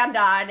stand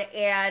on,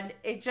 and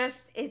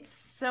it's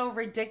so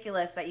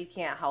ridiculous that you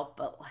can't help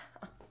but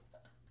laugh.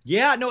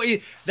 Yeah, no,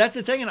 that's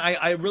the thing, and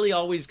I really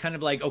always kind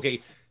of like,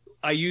 okay.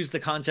 I use the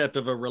concept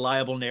of a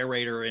reliable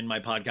narrator in my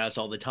podcast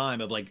all the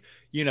time of like,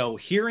 you know,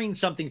 hearing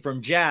something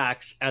from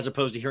Jax as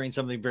opposed to hearing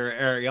something from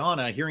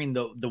Ariana, hearing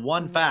the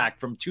one fact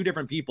from two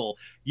different people,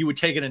 you would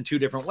take it in two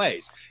different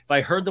ways. If I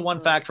heard the one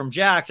fact from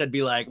Jax, I'd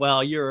be like,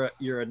 well, you're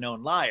a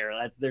known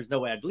liar. There's no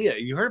way I'd believe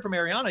it. You heard it from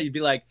Ariana, you'd be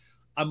like,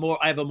 I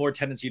have a more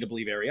tendency to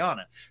believe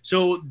Ariana.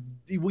 So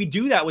we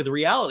do that with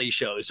reality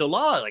shows. So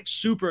Lala, like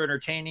super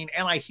entertaining.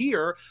 And I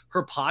hear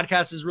her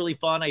podcast is really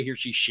fun. I hear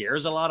she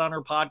shares a lot on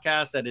her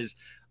podcast that is,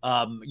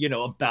 you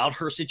know, about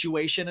her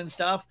situation and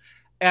stuff.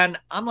 And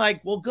I'm like,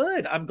 well,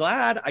 good. I'm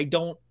glad I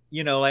don't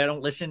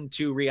listen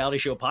to reality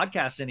show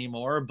podcasts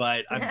anymore,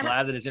 but I'm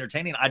glad that it's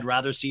entertaining. I'd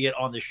rather see it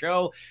on the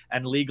show,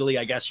 and legally,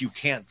 I guess you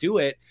can't do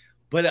it.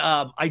 But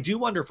I do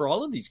wonder for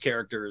all of these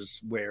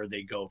characters where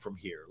they go from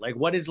here. Like,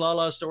 what is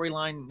Lala's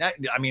storyline?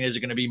 I mean, is it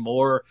going to be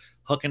more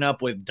hooking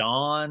up with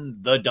Dawn,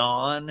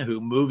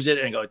 who moves it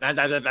and goes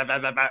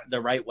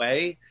the right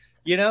way?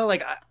 You know,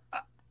 like,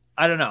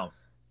 I don't know.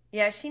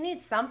 Yeah, she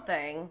needs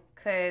something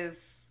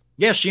because.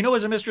 Yeah, Sheena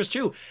was a mistress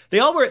too. They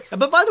all were.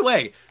 But by the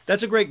way,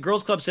 that's a great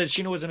Girls Club says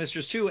Sheena was a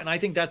mistress too. And I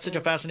think that's such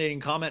a fascinating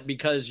comment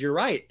because you're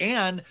right.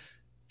 And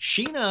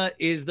Sheena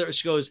is there.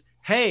 She goes,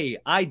 hey,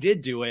 I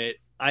did do it.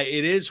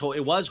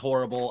 It was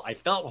horrible. I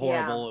felt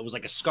horrible. Yeah. It was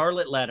like a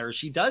scarlet letter.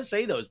 She does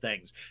say those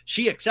things.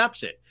 She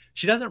accepts it.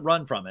 she doesn't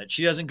run from it.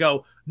 She doesn't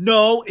go,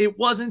 no, it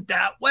wasn't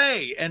that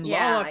way. And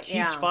Lala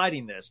keeps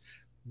fighting this.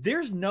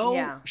 There's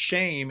no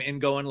shame in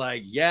going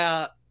like,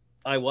 yeah,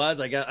 I was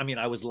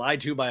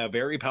lied to by a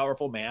very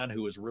powerful man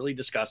who was really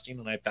disgusting.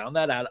 And I found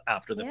that out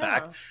after the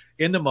fact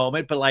in the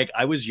moment. But like,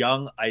 I was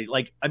young.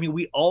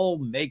 We all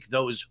make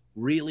those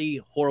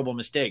really horrible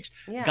mistakes.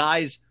 Yeah.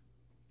 Guys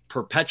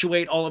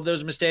perpetuate all of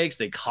those mistakes.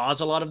 They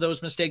cause a lot of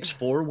those mistakes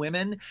for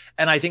women.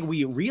 And I think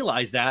we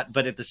realize that.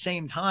 But at the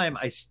same time,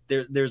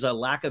 there's a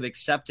lack of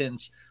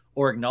acceptance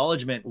or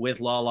acknowledgement with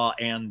Lala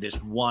and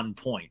this one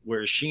point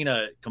where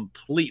Sheena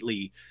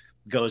completely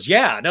goes,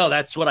 yeah, no,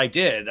 that's what I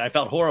did. I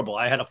felt horrible.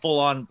 I had a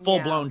full-blown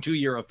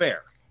 2-year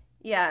affair.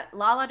 Yeah,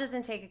 Lala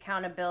doesn't take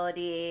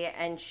accountability,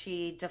 and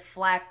she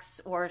deflects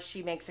or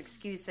she makes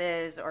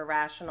excuses or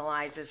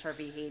rationalizes her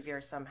behavior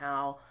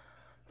somehow.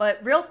 But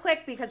real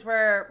quick, because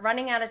we're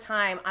running out of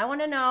time, I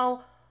want to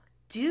know,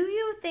 do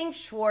you think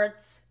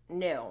Schwartz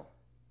knew?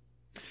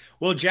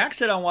 Well, Jack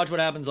said on Watch What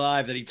Happens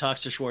Live that he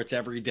talks to Schwartz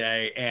every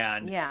day,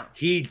 and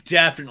he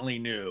definitely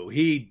knew.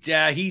 He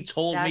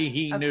told me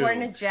he knew.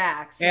 According to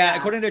Jack. Yeah,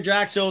 according to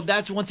Jack. So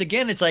that's, once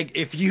again, it's like,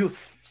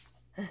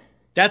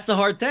 that's the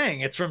hard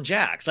thing. It's from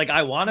Jax. Like,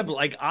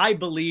 I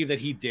believe that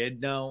he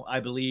did know. I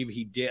believe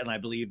he did, and I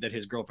believe that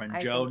his girlfriend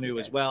Joe knew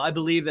as well. I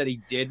believe that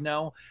he did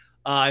know.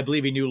 I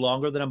believe he knew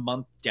longer than a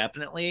month,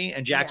 definitely.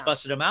 And Jax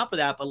busted him out for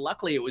that, but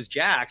luckily it was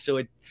Jax.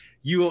 So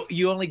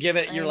you only give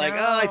it, you're like,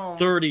 I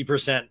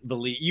 30%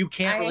 believe. You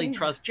can't really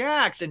trust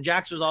Jax. And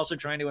Jax was also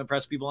trying to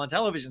impress people on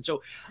television.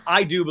 So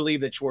I do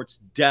believe that Schwartz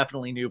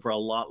definitely knew for a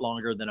lot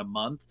longer than a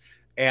month.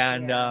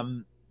 And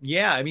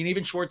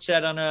even Schwartz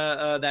said on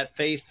that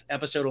Faith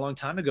episode a long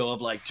time ago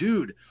of like,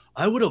 dude,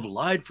 I would have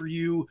lied for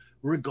you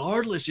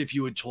regardless if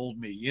you had told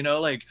me,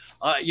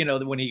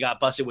 when he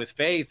got busted with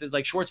Faith, it's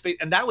like Schwartz,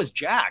 and that was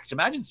Jax.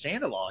 Imagine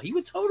Sandoval. He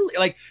would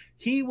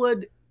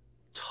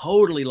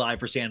totally lie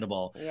for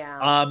Sandoval.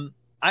 Yeah.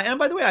 And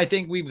by the way, I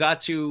think we've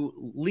got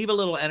to leave a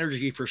little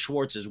energy for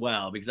Schwartz as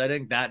well, because I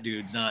think that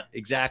dude's not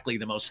exactly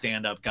the most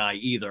stand-up guy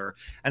either,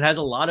 and has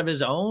a lot of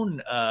his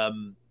own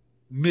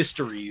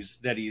mysteries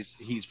that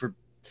he's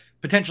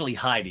potentially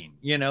hiding,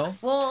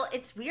 Well,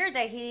 it's weird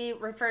that he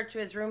referred to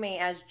his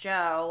roommate as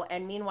Joe,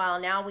 and meanwhile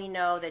now we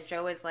know that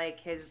Joe is like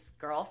his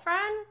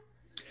girlfriend.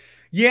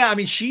 Yeah, I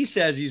mean, she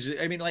says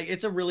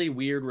it's a really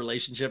weird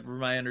relationship from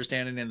my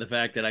understanding, and the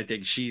fact that I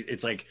think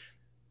it's like,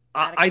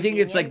 I think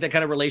it's like the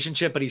kind of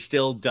relationship, but he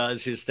still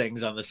does his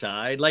things on the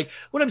side. Like,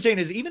 what I'm saying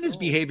is, even his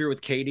behavior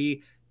with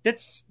Katie,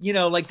 that's,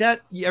 like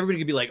that, everybody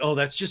could be like, oh,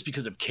 that's just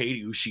because of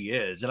Katie, who she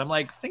is. And I'm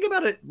like, think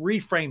about it,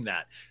 reframe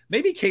that.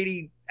 Maybe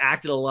Katie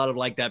acted a lot of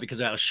like that because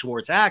of how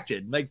Schwartz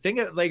acted. Like, think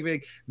of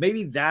like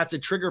maybe that's a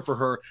trigger for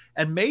her,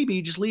 and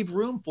maybe just leave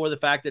room for the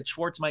fact that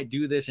Schwartz might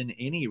do this in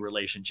any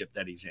relationship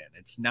that he's in.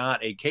 It's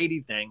not a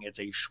Katie thing, it's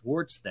a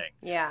Schwartz thing.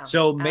 Yeah.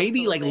 So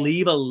maybe like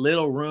leave a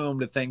little room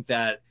to think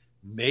that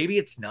maybe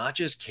it's not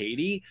just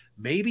Katie.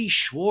 Maybe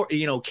Schwartz,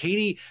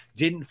 Katie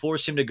didn't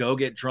force him to go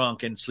get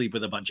drunk and sleep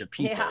with a bunch of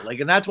people.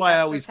 Yeah. And that's why I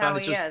always found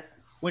it just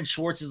when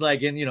Schwartz is like,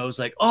 it's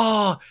like,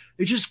 oh,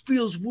 it just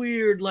feels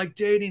weird, like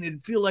dating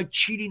and feel like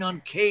cheating on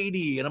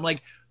Katie. And I'm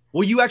like,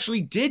 well, you actually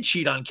did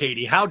cheat on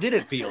Katie. How did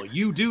it feel?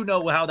 You do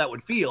know how that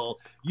would feel.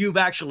 You've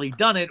actually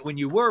done it when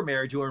you were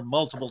married to her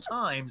multiple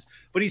times.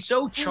 But he's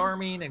so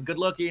charming and good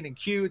looking and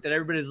cute that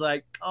everybody's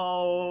like,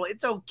 oh,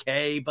 it's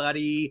okay,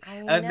 buddy.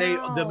 And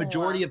the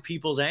majority of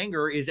people's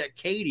anger is at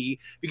Katie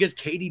because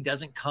Katie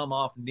doesn't come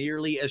off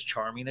nearly as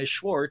charming as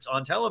Schwartz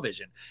on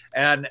television.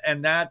 And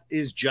that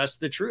is just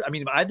the truth. I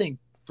mean, I think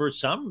for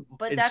some,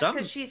 but that's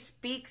because she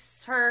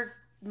speaks her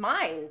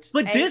mind.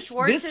 But this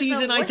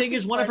season, I think,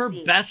 is one of her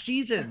best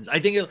seasons. I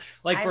think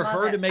for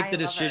her to make the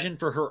decision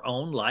for her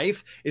own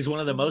life is one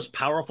of the most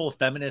powerful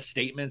feminist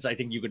statements I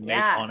think you could make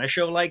on a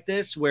show like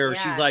this, where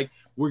she's like,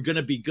 we're going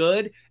to be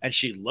good. And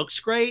she looks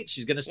great.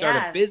 She's going to start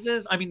a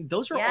business. I mean,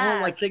 those are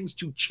all like things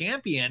to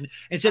champion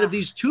instead of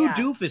these two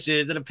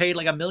doofuses that have paid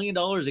like $1 million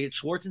to get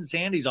Schwartz and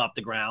Sandy's off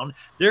the ground.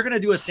 They're going to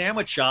do a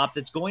sandwich shop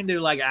that's going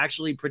to like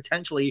actually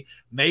potentially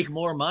make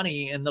more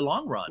money in the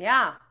long run.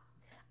 Yeah.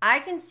 I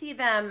can see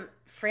them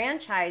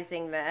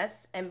franchising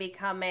this and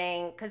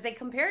becoming, because they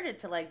compared it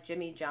to like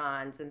Jimmy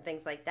John's and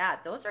things like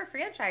that. Those are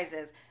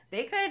franchises.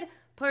 They could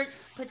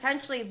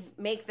potentially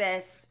make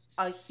this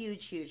a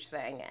huge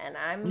thing. And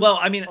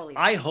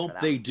I hope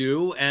they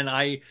do.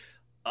 And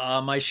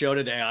my show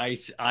today,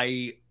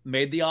 I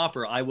made the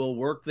offer. I will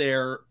work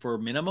there for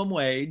minimum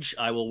wage.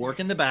 I will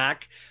work in the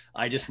back.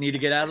 I just need to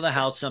get out of the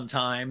house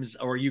sometimes,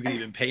 or you can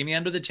even pay me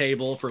under the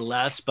table for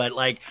less. But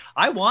like,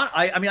 I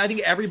think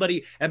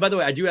everybody, and by the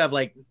way, I do have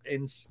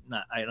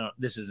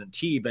this isn't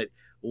tea, but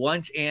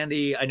once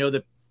Andy, I know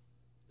that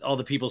all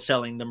the people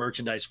selling the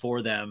merchandise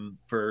for them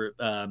for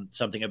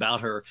something about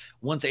her.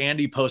 Once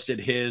Andy posted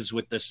his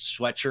with the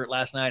sweatshirt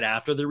last night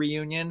after the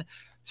reunion,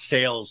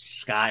 sales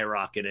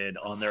skyrocketed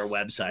on their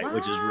website,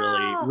 which is Wow.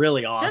 really,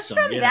 really awesome. Just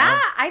from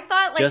that, I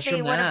thought like Just they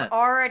from would have that.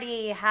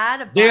 already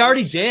had a bunch They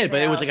already of did,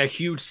 but it was like a sales.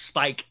 huge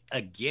spike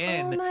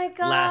again Oh my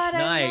God, last I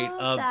night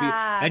love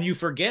that. and you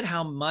forget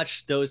how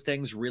much those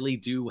things really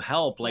do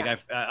help. Like Yeah,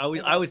 I they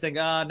do. always think,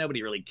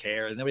 nobody really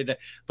cares.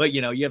 But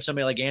you know, you have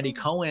somebody like Andy Mm.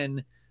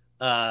 Cohen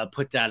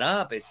put that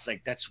up. It's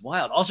like, that's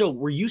wild. Also,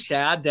 were you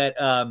sad that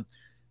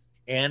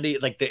Andy,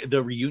 like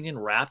the reunion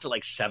wrapped at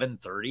like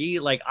 7:30?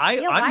 Like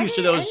Yeah, I'm why used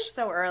did to it end those.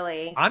 so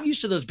early? I'm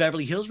used to those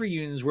Beverly Hills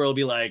reunions where it'll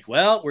be like,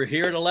 well, we're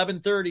here at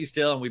 11:30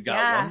 still, and we've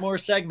got one more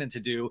Yes. segment to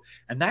do.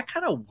 And that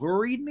kind of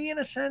worried me in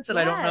a sense. And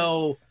I don't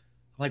know, Yes.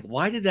 like,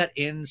 why did that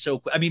end so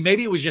quick? I mean,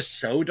 maybe it was just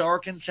so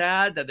dark and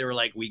sad that they were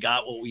like, we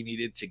got what we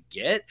needed to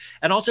get.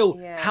 And also,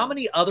 Yeah. how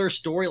many other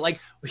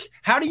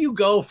how do you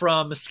go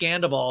from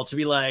Scandoval to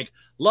be like,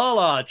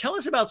 Lala, tell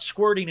us about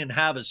squirting in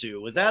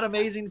Havasu. Was that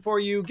amazing for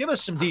you? Give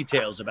us some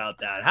details about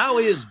that. How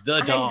is the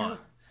I dawn? know.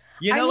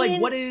 You I know, like, mean,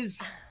 what is...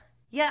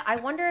 Yeah, I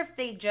wonder if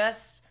they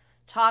just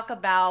talk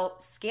about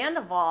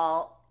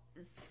Scandoval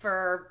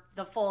for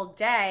the full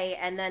day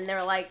and then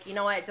they're like, you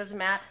know what, it doesn't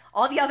matter.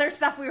 All the other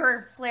stuff we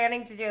were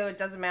planning to do, it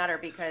doesn't matter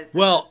because this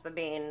Well, is the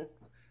main.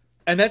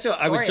 And that's what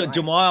storyline.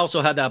 Jamal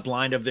also had that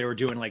blind of they were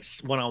doing like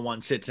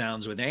one-on-one sit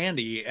downs with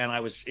Andy, and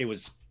it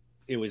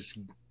was,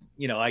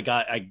 you know,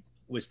 I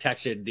was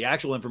texted the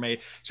actual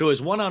information. So it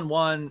was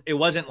one-on-one. It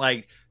wasn't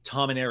like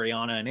Tom and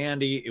Ariana and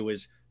Andy. It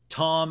was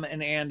Tom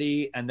and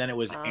Andy, and then it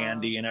was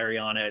Andy and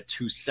Ariana at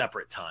 2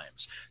 separate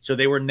times. So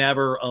they were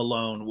never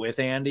alone with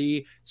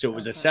Andy. So it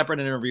was a separate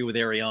interview with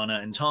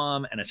Ariana and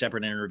Tom, and a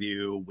separate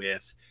interview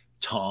with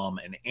Tom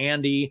and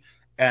Andy.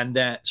 And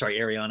then, sorry,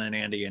 Ariana and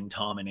Andy, and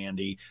Tom and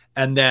Andy.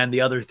 And then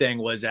the other thing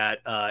was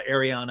that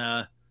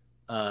Ariana,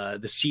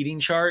 the seating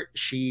chart,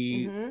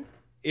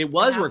 it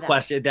was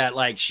requested that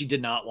like she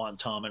did not want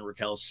Tom and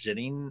Raquel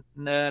sitting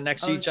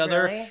next to each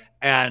other, Really?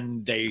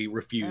 and they I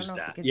refused don't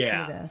know that. if you can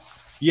Yeah, see this.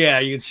 yeah,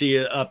 you can see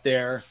it up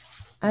there.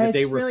 It's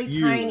they really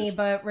refused. tiny,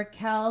 but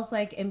Raquel's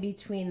like in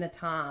between the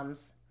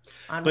Toms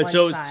on But one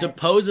so side.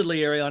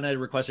 supposedly Ariana had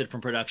requested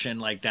from production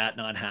like that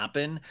not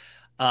happen.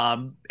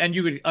 And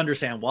you would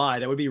understand why.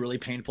 That would be really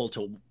painful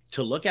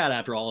to look at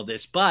after all of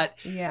this. But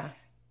Yeah.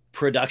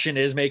 production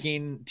is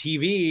making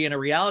TV and a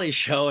reality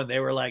show, and they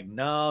were like,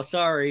 no,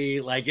 sorry.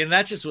 Like, and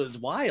that just was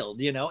wild,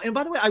 you know? And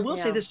by the way, I will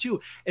say this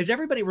too, is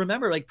everybody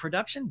remember, like,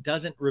 production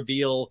doesn't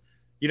reveal,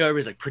 you know,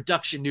 everybody's like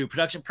production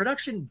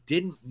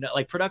didn't know,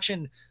 like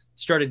production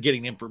started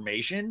getting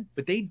information,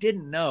 but they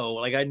didn't know.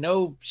 Like, I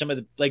know some of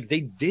the, like, they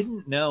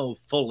didn't know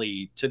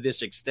fully to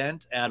this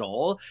extent at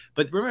all.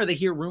 But remember, they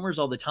hear rumors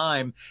all the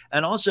time.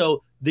 And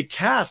also the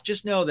cast,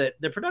 just know that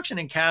the production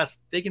and cast,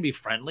 they can be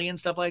friendly and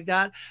stuff like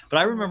that. But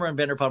I remember on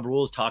Vanderpump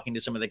Rules talking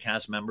to some of the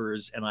cast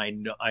members, and I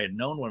had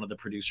known one of the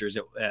producers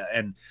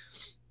and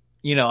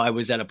you know, I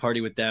was at a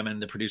party with them,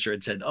 and the producer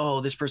had said,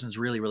 oh, this person's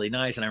really, really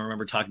nice. And I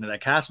remember talking to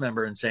that cast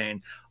member and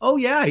saying, oh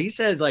yeah, he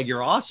says like,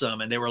 you're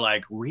awesome. And they were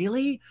like,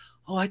 really?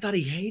 Oh, I thought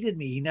he hated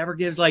me. He never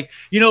gives, like,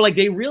 you know, like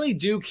they really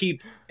do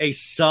keep a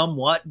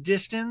somewhat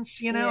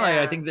distance, you know.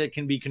 I think that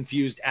can be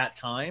confused at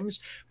times,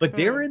 but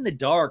they're in the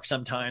dark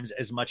sometimes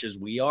as much as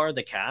we are,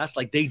 the cast.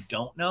 Like, they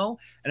don't know.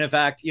 And in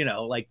fact, you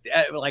know, like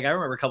I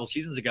remember a couple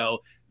seasons ago,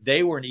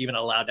 they weren't even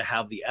allowed to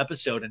have the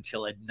episode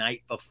until a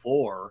night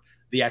before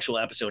the actual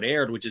episode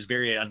aired, which is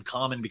very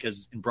uncommon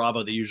because in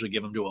Bravo, they usually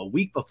give them to a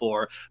week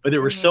before. But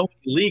there were so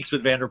many leaks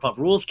with Vanderpump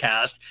Rules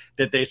cast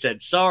that they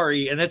said,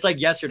 sorry. And that's like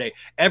yesterday,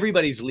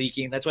 everybody's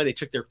leaking. That's why they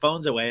took their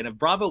phones away. And if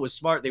Bravo was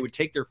smart, they would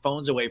take their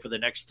phones away for the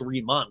next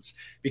 3 months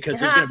because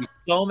there's going to be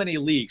so many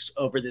leaks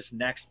over this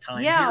next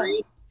time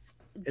period.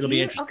 It'll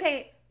be interesting.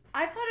 Okay.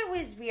 I thought it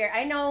was weird.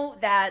 I know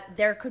that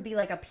there could be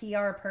like a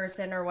PR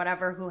person or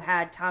whatever who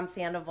had Tom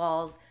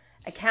Sandoval's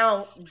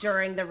account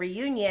during the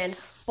reunion,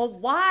 but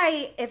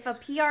why, if a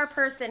PR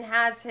person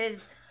has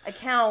his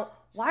account,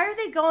 why are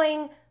they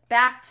going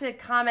back to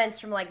comments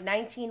from like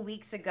 19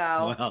 weeks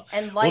ago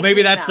and liking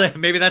maybe that's them?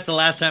 maybe that's the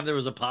last time there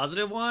was a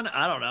positive one.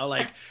 I don't know.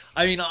 Like,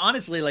 I mean,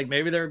 honestly, like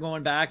maybe they're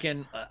going back,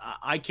 and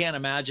I can't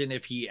imagine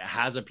if he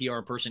has a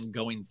PR person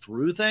going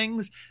through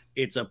things.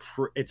 It's a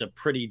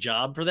pretty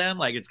job for them.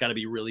 Like, it's got to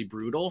be really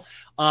brutal.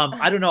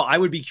 I don't know. I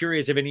would be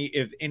curious if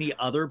any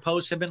other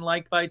posts have been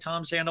liked by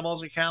Tom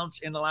Sandoval's accounts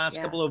in the last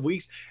couple of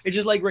weeks. It's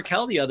just like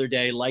Raquel the other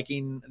day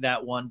liking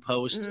that one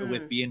post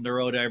with being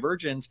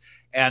neurodivergent,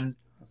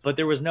 but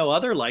there was no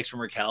other likes from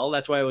Raquel.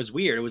 That's why it was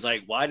weird. It was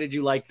like, why did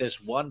you like this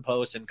one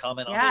post and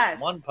comment on this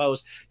one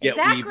post? Yet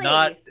we've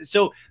not.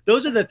 So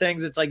those are the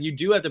things. It's like, you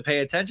do have to pay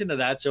attention to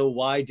that. So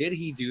why did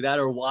he do that,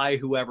 or why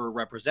whoever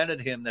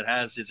represented him that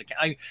has his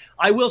account?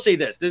 I will say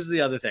this. This is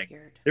the other thing.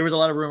 There was a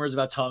lot of rumors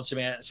about Tom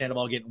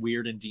Sandoval getting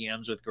weird in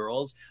DMs with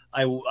girls.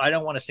 I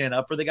don't want to stand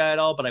up for the guy at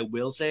all, but I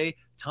will say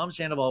Tom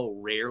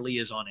Sandoval rarely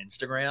is on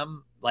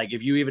Instagram. Like,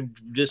 if you even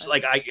just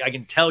like, I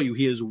can tell you,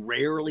 he is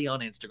rarely on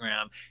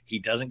Instagram. He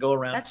doesn't go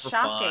around That's for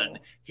shocking. fun.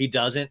 He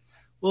doesn't.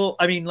 Well,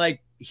 I mean,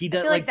 like, he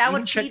does. I feel like that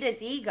would check, feed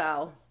his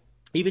ego.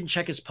 even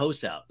check his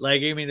posts out.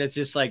 Like, I mean, it's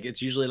just like,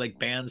 it's usually like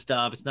band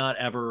stuff. It's not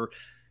ever,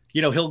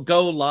 he'll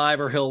go live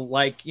or he'll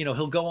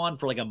he'll go on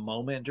for like a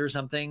moment or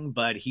something,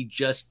 but he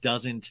just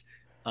doesn't.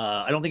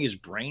 I don't think his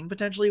brain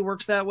potentially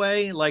works that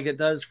way like it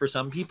does for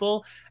some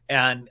people.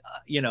 And,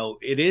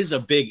 it is a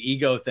big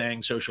ego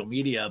thing, social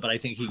media, but I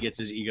think he gets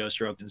his ego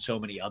stroked in so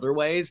many other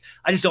ways.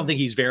 I just don't think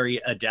he's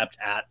very adept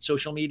at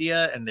social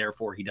media, and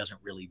therefore he doesn't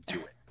really do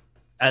it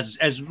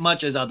as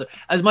much as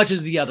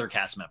the other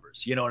cast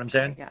members. You know what I'm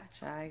saying?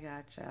 I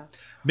gotcha.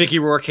 Mickey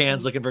Rourke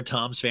hands looking for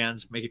Tom's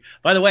fans. Mickey.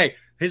 By the way,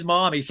 his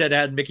mom, he said,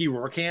 had Mickey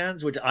Rourke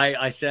hands, which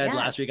I said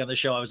last week on the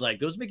show. I was like,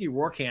 those Mickey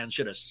Rourke hands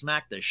should have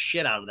smacked the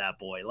shit out of that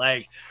boy.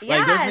 Like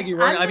those Mickey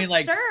Rourke. I'm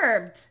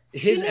disturbed.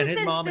 She knew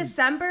since mom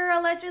December,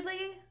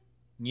 allegedly.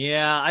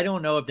 Yeah, I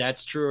don't know if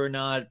that's true or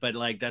not, but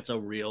like that's a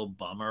real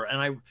bummer.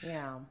 And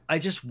I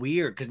just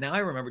weird because now I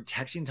remember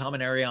texting Tom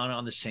and Ariana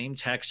on the same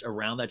text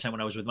around that time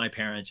when I was with my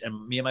parents,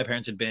 and me and my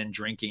parents had been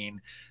drinking,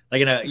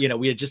 like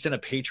we had just done a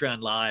Patreon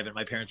live, and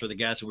my parents were the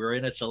guests, and we were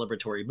in a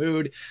celebratory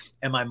mood.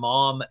 And my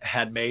mom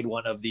had made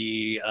one of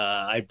the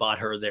I bought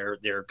her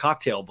their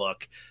cocktail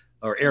book,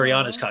 or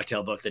Ariana's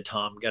cocktail book that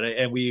Tom got,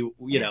 and we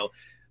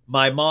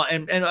my mom,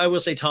 and I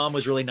will say Tom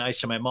was really nice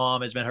to my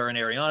mom, has met her and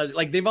Ariana.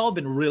 Like they've all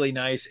been really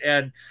nice.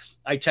 And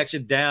I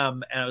texted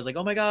them and I was like,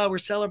 oh my God, we're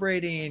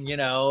celebrating,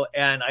 and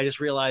I just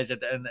realized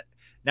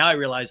now I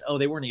realize, oh,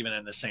 they weren't even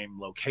in the same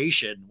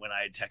location when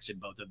I had texted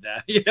both of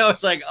them.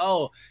 It's like,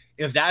 oh,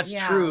 if that's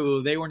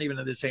true, they weren't even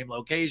in the same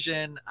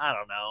location. I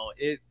don't know.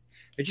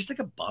 It's just like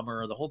a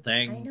bummer, the whole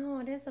thing. I know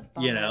it is a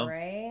bummer,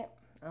 right?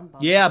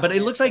 Yeah, but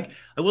it looks like,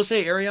 I will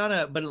say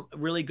Ariana, but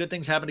really good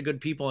things happen to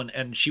good people.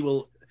 And she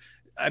will,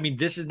 I mean,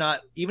 this is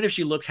not, even if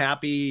she looks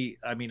happy,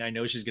 I mean, I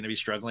know she's going to be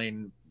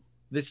struggling.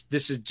 This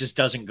just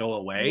doesn't go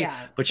away,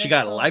 but she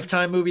got a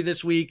Lifetime movie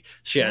this week.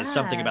 She has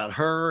something about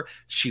her.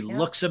 She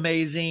looks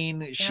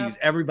amazing.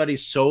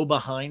 Everybody's so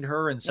behind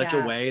her in such a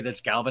way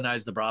that's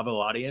galvanized the Bravo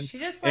audience. She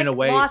just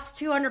lost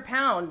 200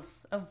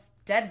 pounds of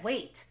dead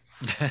weight.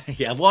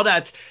 Yeah. Well,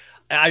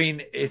 I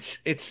mean, it's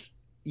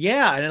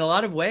and in a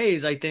lot of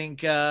ways, I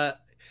think,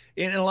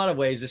 in a lot of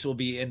ways, this will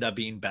end up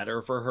being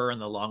better for her in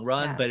the long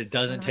run, but it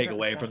doesn't 100%. Take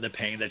away from the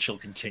pain that she'll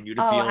continue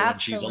to feel when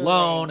she's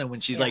alone and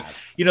when she's like,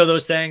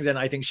 those things. And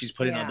I think she's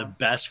putting on the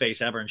best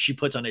face ever, and she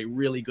puts on a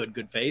really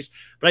good face.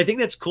 But I think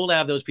that's cool to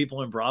have those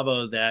people in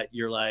Bravo that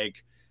you're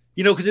like,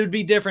 because it would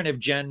be different if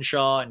Jen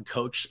Shaw and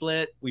Coach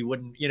split. We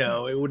wouldn't,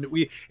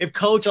 if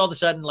Coach all of a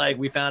sudden, like,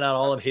 we found out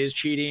all of his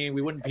cheating,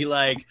 we wouldn't be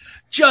like,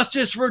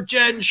 justice for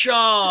Jen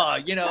Shaw,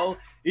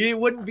 it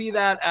wouldn't be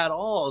that at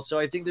all. So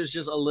I think there's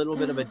just a little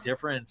bit of a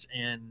difference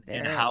in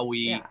how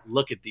we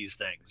look at these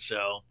things.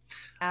 So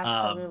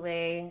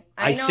absolutely.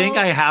 I think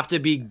I have to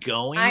be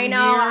going. I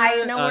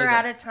know we're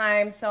out of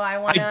time. So I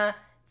want to.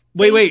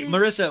 Wait,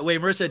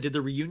 Marissa, did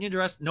the reunion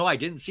dress? No, I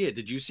didn't see it.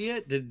 Did you see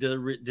it? Did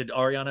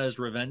Ariana's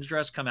revenge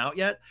dress come out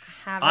yet?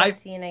 Haven't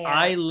seen it yet.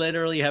 I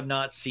literally have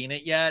not seen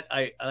it yet.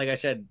 Like I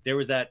said, there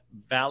was that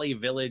Valley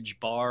Village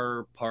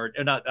bar part,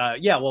 or not. Valley.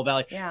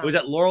 Yeah, it was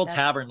at Laurel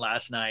Tavern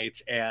last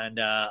night, and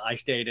I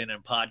stayed in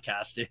and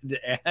podcasted.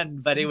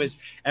 But it was,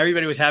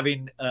 everybody was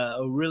having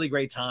a really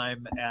great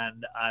time,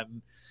 and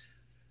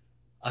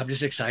I'm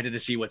just excited to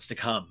see what's to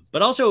come.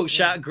 But also,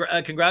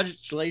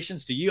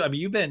 congratulations to you. I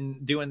mean, you've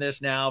been doing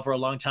this now for a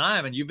long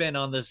time, and you've been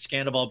on the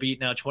Scandoval beat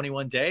now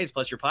 21 days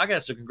plus your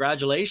podcast. So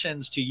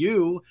congratulations to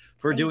you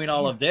for doing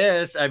all of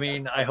this. I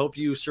mean, I hope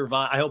you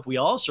survive. I hope we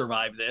all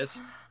survive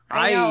this.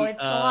 I know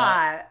it's a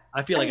lot.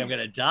 I feel like I'm going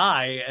to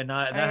die, and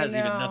that has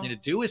even nothing to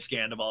do with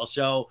Scandoval.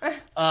 So,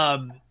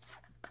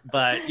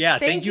 but yeah,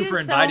 thank you for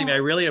inviting me. I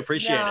really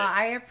appreciate it.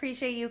 I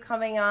appreciate you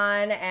coming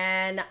on.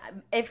 And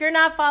if you're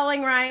not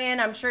following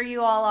Ryan, I'm sure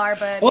you all are,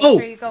 but make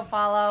sure you go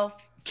follow.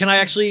 Can I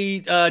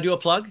actually do a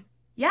plug?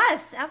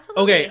 Yes,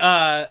 absolutely. Okay,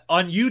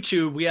 on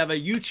YouTube, we have a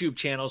YouTube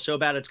channel, So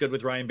Bad It's Good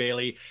with Ryan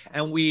Bailey,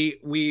 and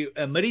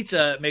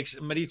Maritza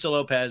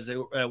Lopez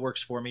that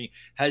works for me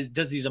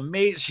does these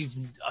amazing. She's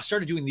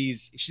started doing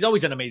these. She's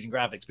always done amazing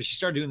graphics, but she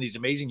started doing these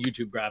amazing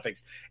YouTube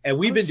graphics, and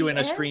we've been doing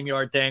a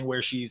StreamYard thing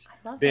where she's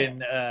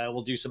been.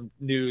 We'll do some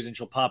news, and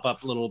she'll pop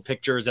up little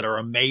pictures that are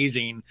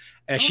amazing.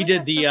 And she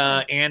did the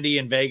Andy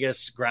in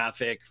Vegas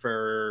graphic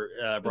for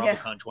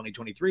BravoCon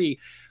 2023.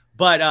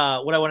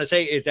 But what I want to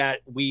say is that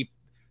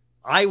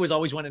I was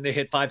always wanting to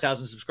hit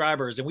 5,000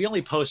 subscribers, and we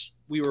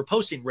were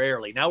posting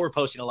rarely. Now we're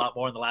posting a lot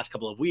more in the last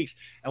couple of weeks,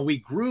 and we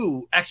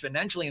grew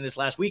exponentially in this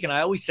last week. And I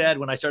always said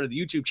when I started the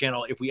YouTube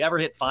channel, if we ever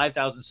hit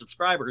 5,000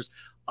 subscribers,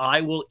 I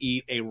will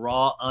eat a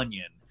raw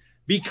onion,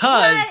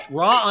 because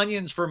raw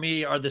onions for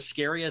me are the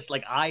scariest.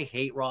 Like, I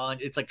hate raw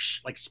onions.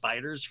 It's like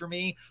spiders for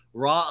me.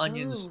 Raw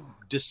onions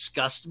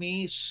disgust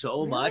me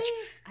so much.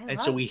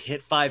 So we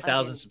hit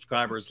 5,000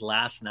 subscribers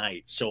last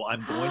night. So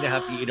I'm going to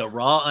have to eat a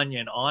raw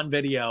onion on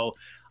video.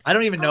 I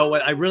don't even know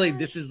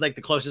this is like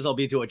the closest I'll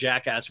be to a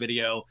Jackass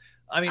video.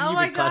 I mean, you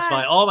could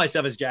classify all my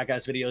stuff as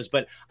Jackass videos,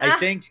 but I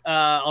think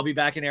I'll be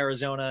back in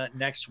Arizona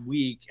next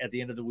week at the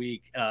end of the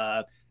week.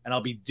 and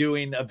I'll be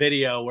doing a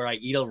video where I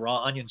eat a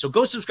raw onion. So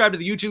go subscribe to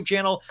the YouTube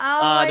channel.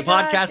 Oh The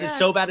podcast is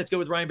So Bad It's Good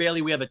with Ryan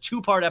Bailey. We have a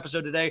 2-part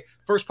episode today.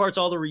 First part's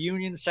all the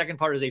reunions. Second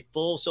part is a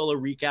full solo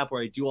recap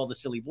where I do all the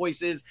silly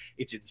voices.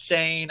 It's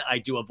insane. I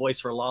do a voice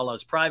for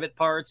Lala's private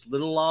parts.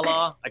 Little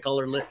Lala. I call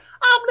her I'm Little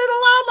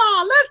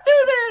Lala. Let's do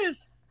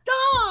this.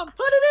 Dom,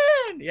 put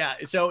it in. Yeah,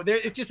 so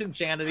it's just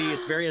insanity.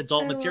 It's very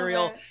adult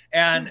material.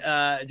 And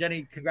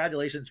Jenny,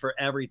 congratulations for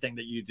everything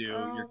that you do.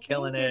 You're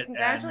killing it.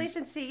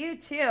 Congratulations to you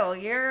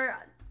too.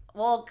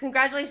 Well,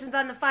 congratulations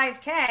on the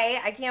 5K.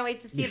 I can't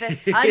wait to see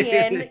this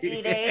onion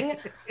eating,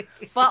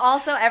 but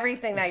also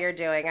everything that you're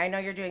doing. I know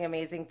you're doing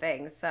amazing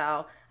things.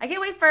 So I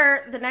can't wait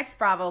for the next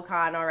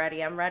BravoCon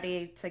already. I'm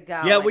ready to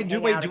go. Yeah,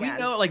 do we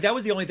know? Like, that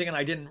was the only thing, and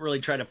I didn't really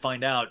try to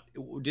find out.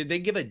 Did they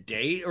give a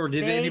date, or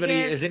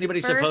is anybody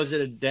supposed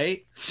a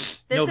date?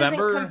 This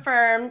November? isn't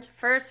confirmed.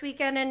 First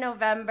weekend in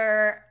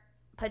November,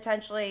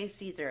 potentially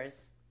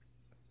Caesar's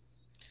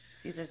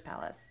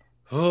Palace.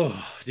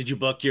 Oh, did you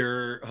book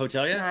your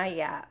hotel yet? Not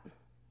yet.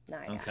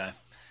 Okay.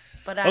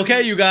 But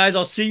okay, you guys,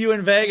 I'll see you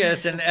in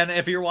Vegas. And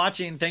if you're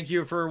watching, thank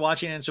you for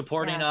watching and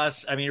supporting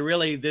us. I mean,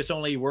 really, this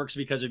only works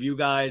because of you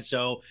guys.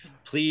 So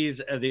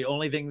please, the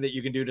only thing that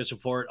you can do to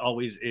support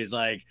always is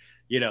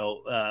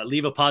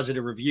leave a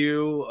positive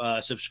review,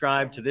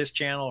 subscribe to this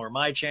channel or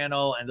my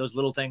channel, and those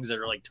little things that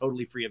are like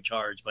totally free of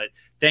charge. But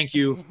thank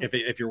you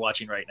if you're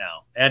watching right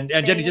now. And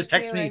Jenny, just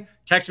text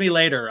me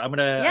later. I'm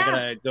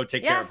gonna go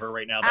take care of her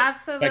right now. But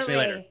absolutely. Text me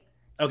later.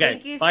 Okay.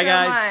 Thank you bye, so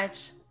guys.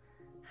 much.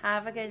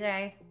 Have a good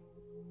day.